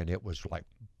 Back then, it was like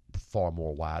far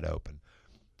more wide open.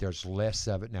 There's less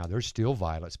of it now. There's still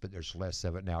violence, but there's less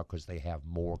of it now because they have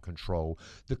more control.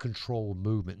 The control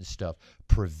movement and stuff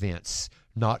prevents,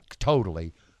 not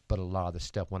totally, But a lot of the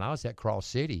stuff, when I was at Cross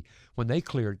City, when they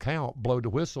cleared count, blow the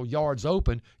whistle, yards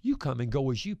open, you come and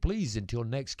go as you please until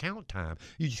next count time.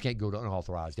 You just can't go to an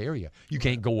unauthorized area. You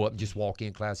can't go up and just walk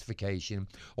in classification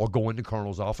or go in the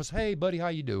colonel's office. Hey, buddy, how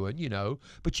you doing? You know,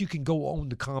 but you can go on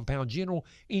the compound general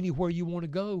anywhere you want to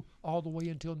go all the way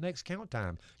until next count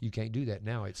time. You can't do that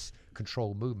now. It's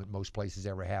controlled movement. Most places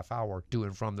every half hour, to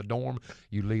and from the dorm.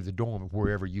 You leave the dorm, and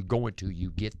wherever you going to,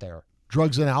 you get there.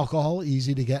 Drugs and alcohol,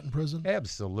 easy to get in prison?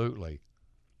 Absolutely.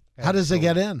 How does they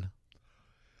get in?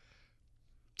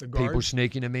 The People guards?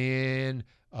 sneaking them in.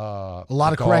 A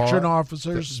lot of correction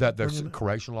officers? There's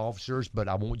correctional officers, but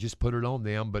I won't just put it on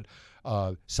them. But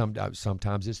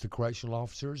sometimes it's the correctional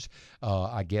officers,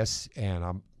 I guess, and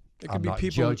I'm not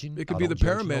judging. It could I be the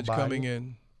don't judge paramedics nobody. coming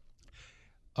in.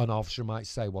 An officer might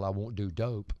say, well, I won't do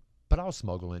dope, but I'll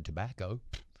smuggle in tobacco.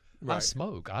 I Right.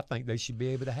 smoke. I think they should be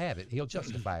able to have it. He'll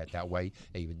justify it that way,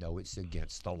 even though it's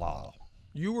against the law.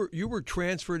 You were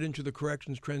transferred into the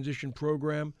Corrections Transition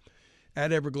Program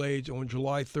at Everglades on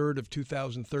July 3rd of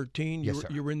 2013. Yes, sir.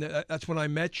 You were in that. That's when I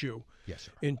met you. Yes,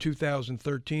 sir. In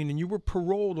 2013, and you were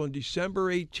paroled on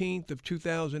December 18th of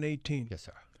 2018. Yes,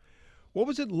 sir. What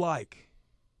was it like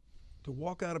to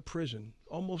walk out of prison,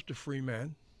 almost a free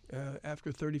man,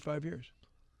 after 35 years?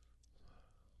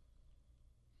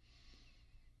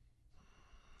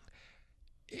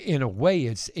 In a way,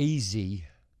 it's easy.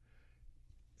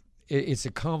 It's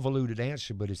a convoluted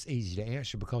answer, but it's easy to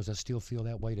answer because I still feel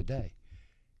that way today.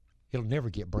 It'll never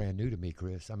get brand new to me,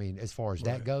 Chris. I mean, as far as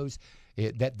that goes,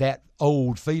 that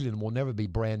old feeling will never be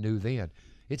brand new then.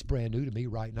 It's brand new to me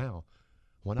right now.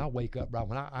 When I wake up,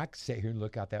 when I sit here and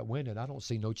look out that window, and I don't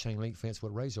see no chain link fence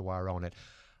with razor wire on it.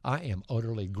 I am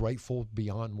utterly grateful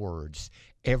beyond words.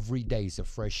 Every day is a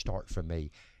fresh start for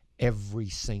me. Every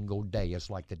single day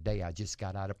is like the day I just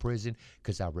got out of prison,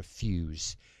 because I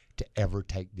refuse to ever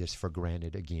take this for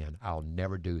granted again. I'll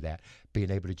never do that. Being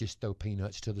able to just throw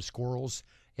peanuts to the squirrels,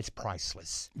 it's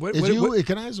priceless.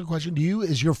 Can I ask a question?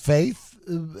 Is your faith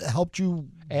helped you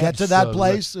get to that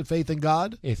place, faith in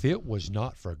God? If it was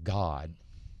not for God,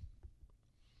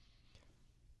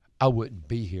 I wouldn't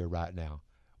be here right now.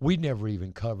 We never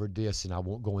even covered this, and I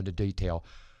won't go into detail.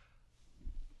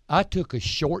 I took a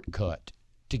shortcut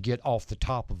to get off the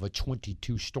top of a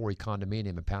 22-story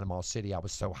condominium in Panama City. I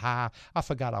was so high, I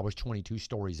forgot I was 22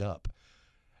 stories up.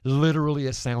 Literally,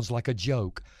 it sounds like a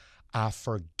joke. I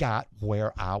forgot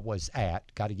where I was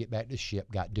at. Got to get back to the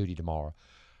ship. Got duty tomorrow.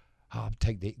 I'll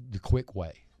take the quick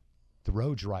way. The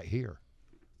road's right here.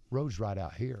 Road's right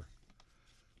out here.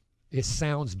 It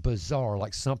sounds bizarre,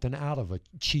 like something out of a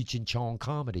Cheech and Chong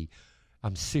comedy.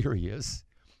 I'm serious.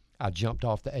 I jumped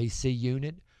off the AC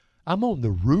unit. I'm on the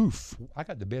roof. I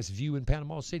got the best view in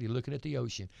Panama City looking at the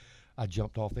ocean. I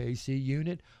jumped off the AC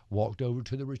unit, walked over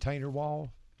to the retainer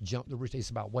wall, jumped the retainer, it's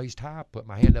about waist high, put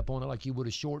my hand up on it like you would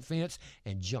a short fence,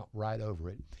 and jumped right over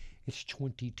it. It's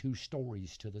 22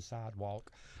 stories to the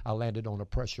sidewalk. I landed on a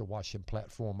pressure washing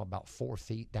platform about 4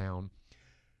 feet down.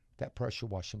 That pressure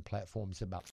washing platform is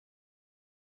about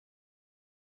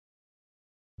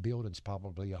building's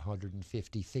probably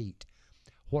 150 feet.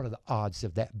 What are the odds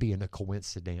of that being a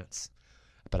coincidence?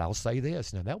 But I'll say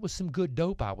this. Now, that was some good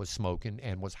dope I was smoking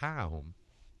and was high on.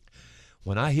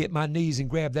 When I hit my knees and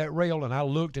grabbed that rail and I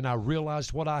looked and I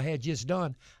realized what I had just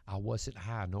done, I wasn't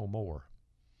high no more.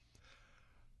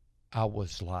 I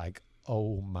was like,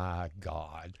 oh, my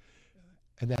God.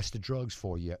 And that's the drugs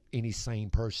for you. Any sane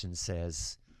person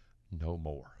says no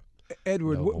more.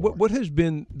 Edward, No what, more. what has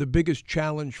been the biggest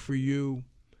challenge for you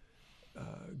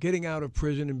getting out of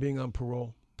prison and being on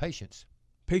parole? Patience.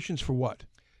 Patience for what?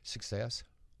 Success.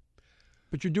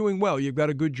 But you're doing well. You've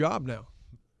got a good job now.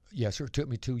 Yes, sir. It took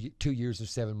me 2 years and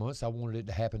 7 months. I wanted it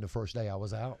to happen the first day I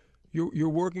was out. You're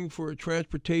working for a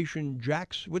transportation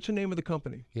Jax. What's the name of the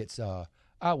company? It's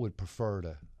I would prefer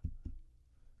to,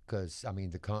 because I mean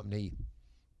the company,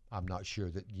 I'm not sure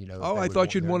that Oh, I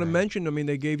thought you'd want to mention. I mean,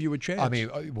 they gave you a chance. I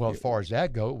mean, well, as far as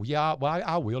that go, yeah, well,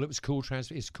 I will. It was cool.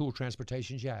 It's Cool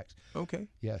Transportation Jax. Okay.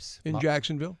 Yes. In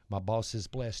Jacksonville. My boss has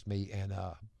blessed me and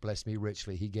blessed me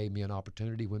richly. He gave me an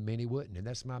opportunity when many wouldn't, and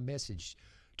that's my message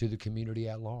to the community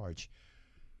at large.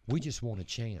 We just want a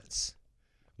chance.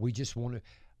 We just want to.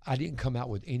 I didn't come out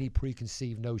with any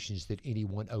preconceived notions that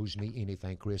anyone owes me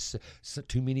anything, Chris.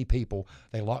 Too many people,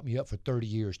 they locked me up for 30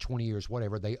 years, 20 years,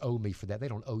 whatever. They owe me for that. They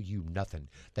don't owe you nothing.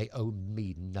 They owe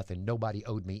me nothing. Nobody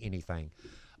owed me anything.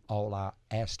 All I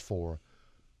asked for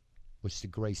was the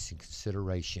grace and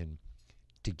consideration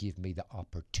to give me the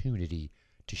opportunity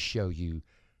to show you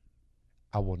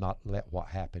I will not let what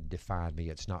happened define me.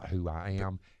 It's not who I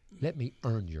am. Let me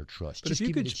earn your trust. But Just if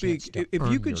you give me could the chance speak, to if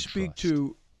earn you could your speak trust.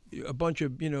 to a bunch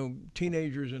of,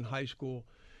 teenagers in high school.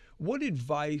 What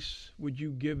advice would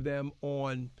you give them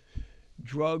on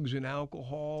drugs and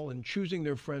alcohol and choosing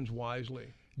their friends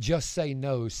wisely? Just say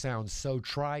no sounds so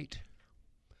trite.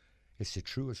 It's the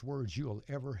truest words you'll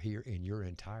ever hear in your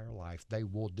entire life. They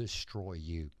will destroy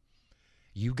you.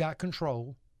 You got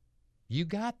control. You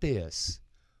got this.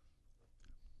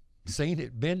 Seen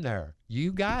it, been there.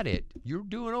 You got it. You're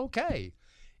doing okay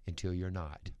until you're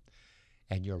not.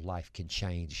 And your life can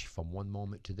change from one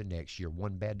moment to the next. You're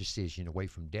one bad decision away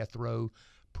from death row,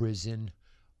 prison,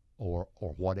 or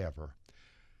whatever.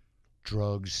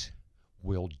 Drugs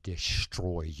will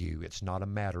destroy you. It's not a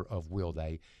matter of will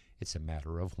they, it's a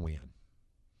matter of when.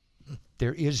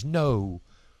 There's no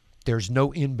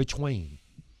in between.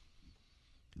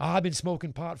 I've been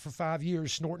smoking pot for 5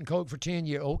 years, snorting coke for 10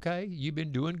 years. Okay, you've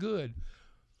been doing good.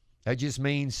 That just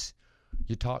means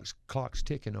your clock's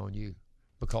ticking on you,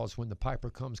 because when the piper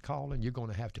comes calling, you're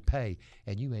going to have to pay,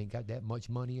 and you ain't got that much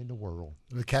money in the world.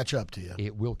 It'll catch up to you.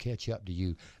 It will catch up to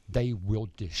you. They will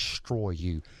destroy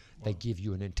you. They give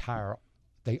you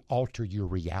they alter your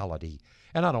reality.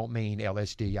 And I don't mean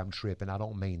LSD, I'm tripping. I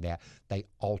don't mean that. They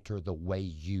alter the way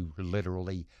you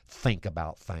literally think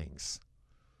about things.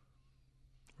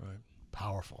 Right.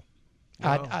 Powerful.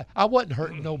 Wow. I wasn't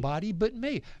hurting nobody but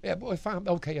me. If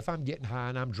I'm getting high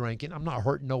and I'm drinking, I'm not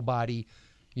hurting nobody.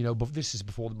 But this is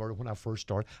before the murder, when I first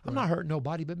started. I'm not hurting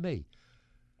nobody but me.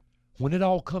 When it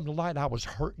all come to light, I was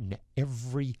hurting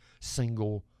every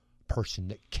single person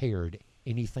that cared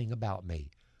anything about me.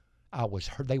 I was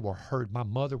hurt. They were hurt. My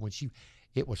mother,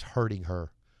 it was hurting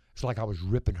her. It's like I was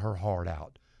ripping her heart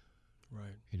out.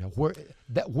 Right.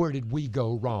 Where did we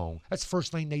go wrong? That's the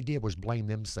first thing they did was blame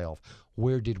themselves.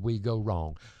 Where did we go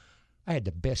wrong? I had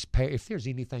the best pair. If there's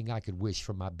anything I could wish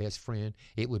for my best friend,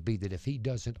 it would be that if he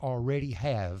doesn't already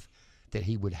have, that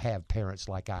he would have parents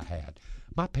like I had.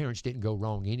 My parents didn't go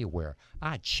wrong anywhere.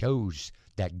 I chose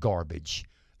that garbage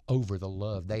over the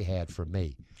love they had for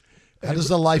me. How does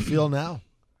the life feel now?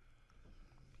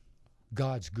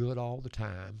 God's good all the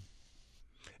time.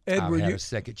 Edward, I've had a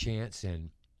second chance, and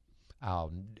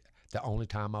the only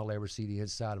time I'll ever see the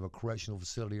inside of a correctional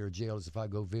facility or jail is if I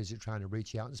go visit, trying to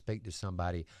reach out and speak to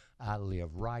somebody. I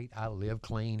live right. I live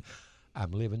clean.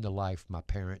 I'm living the life my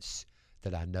parents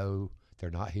that I know.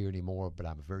 They're not here anymore, but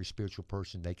I'm a very spiritual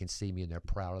person. They can see me, and they're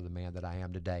proud of the man that I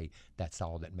am today. That's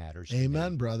all that matters to me.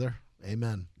 Amen, brother.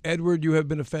 Amen. Edward, you have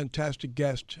been a fantastic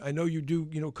guest. I know you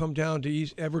do, come down to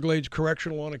East Everglades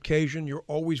Correctional on occasion. You're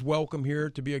always welcome here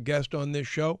to be a guest on this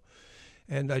show.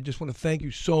 And I just want to thank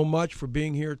you so much for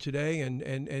being here today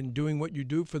and doing what you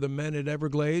do for the men at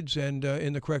Everglades and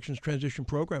in the Corrections Transition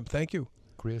Program. Thank you.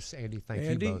 Chris, Andy, thank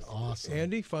Andy, you both. Awesome.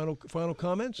 Andy, final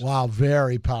comments? Wow,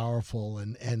 very powerful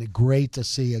and great to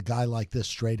see a guy like this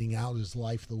straightening out his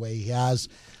life the way he has,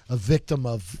 a victim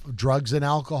of drugs and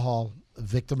alcohol,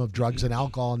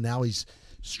 and now he's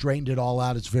straightened it all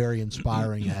out. It's very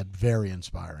inspiring, Ed, very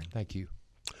inspiring. Thank you.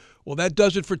 Well, that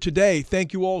does it for today.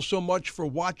 Thank you all so much for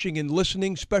watching and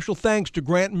listening. Special thanks to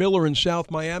Grant Miller in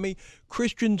South Miami,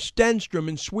 Christian Stenstrom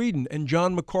in Sweden, and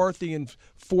John McCarthy in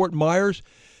Fort Myers.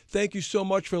 Thank you so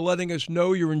much for letting us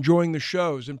know you're enjoying the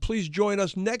shows. And please join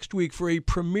us next week for a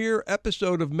premiere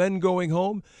episode of Men Going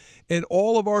Home. And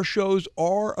all of our shows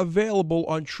are available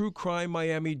on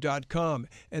truecrimemiami.com.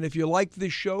 And if you like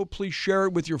this show, please share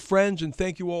it with your friends. And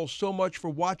thank you all so much for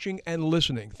watching and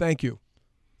listening. Thank you.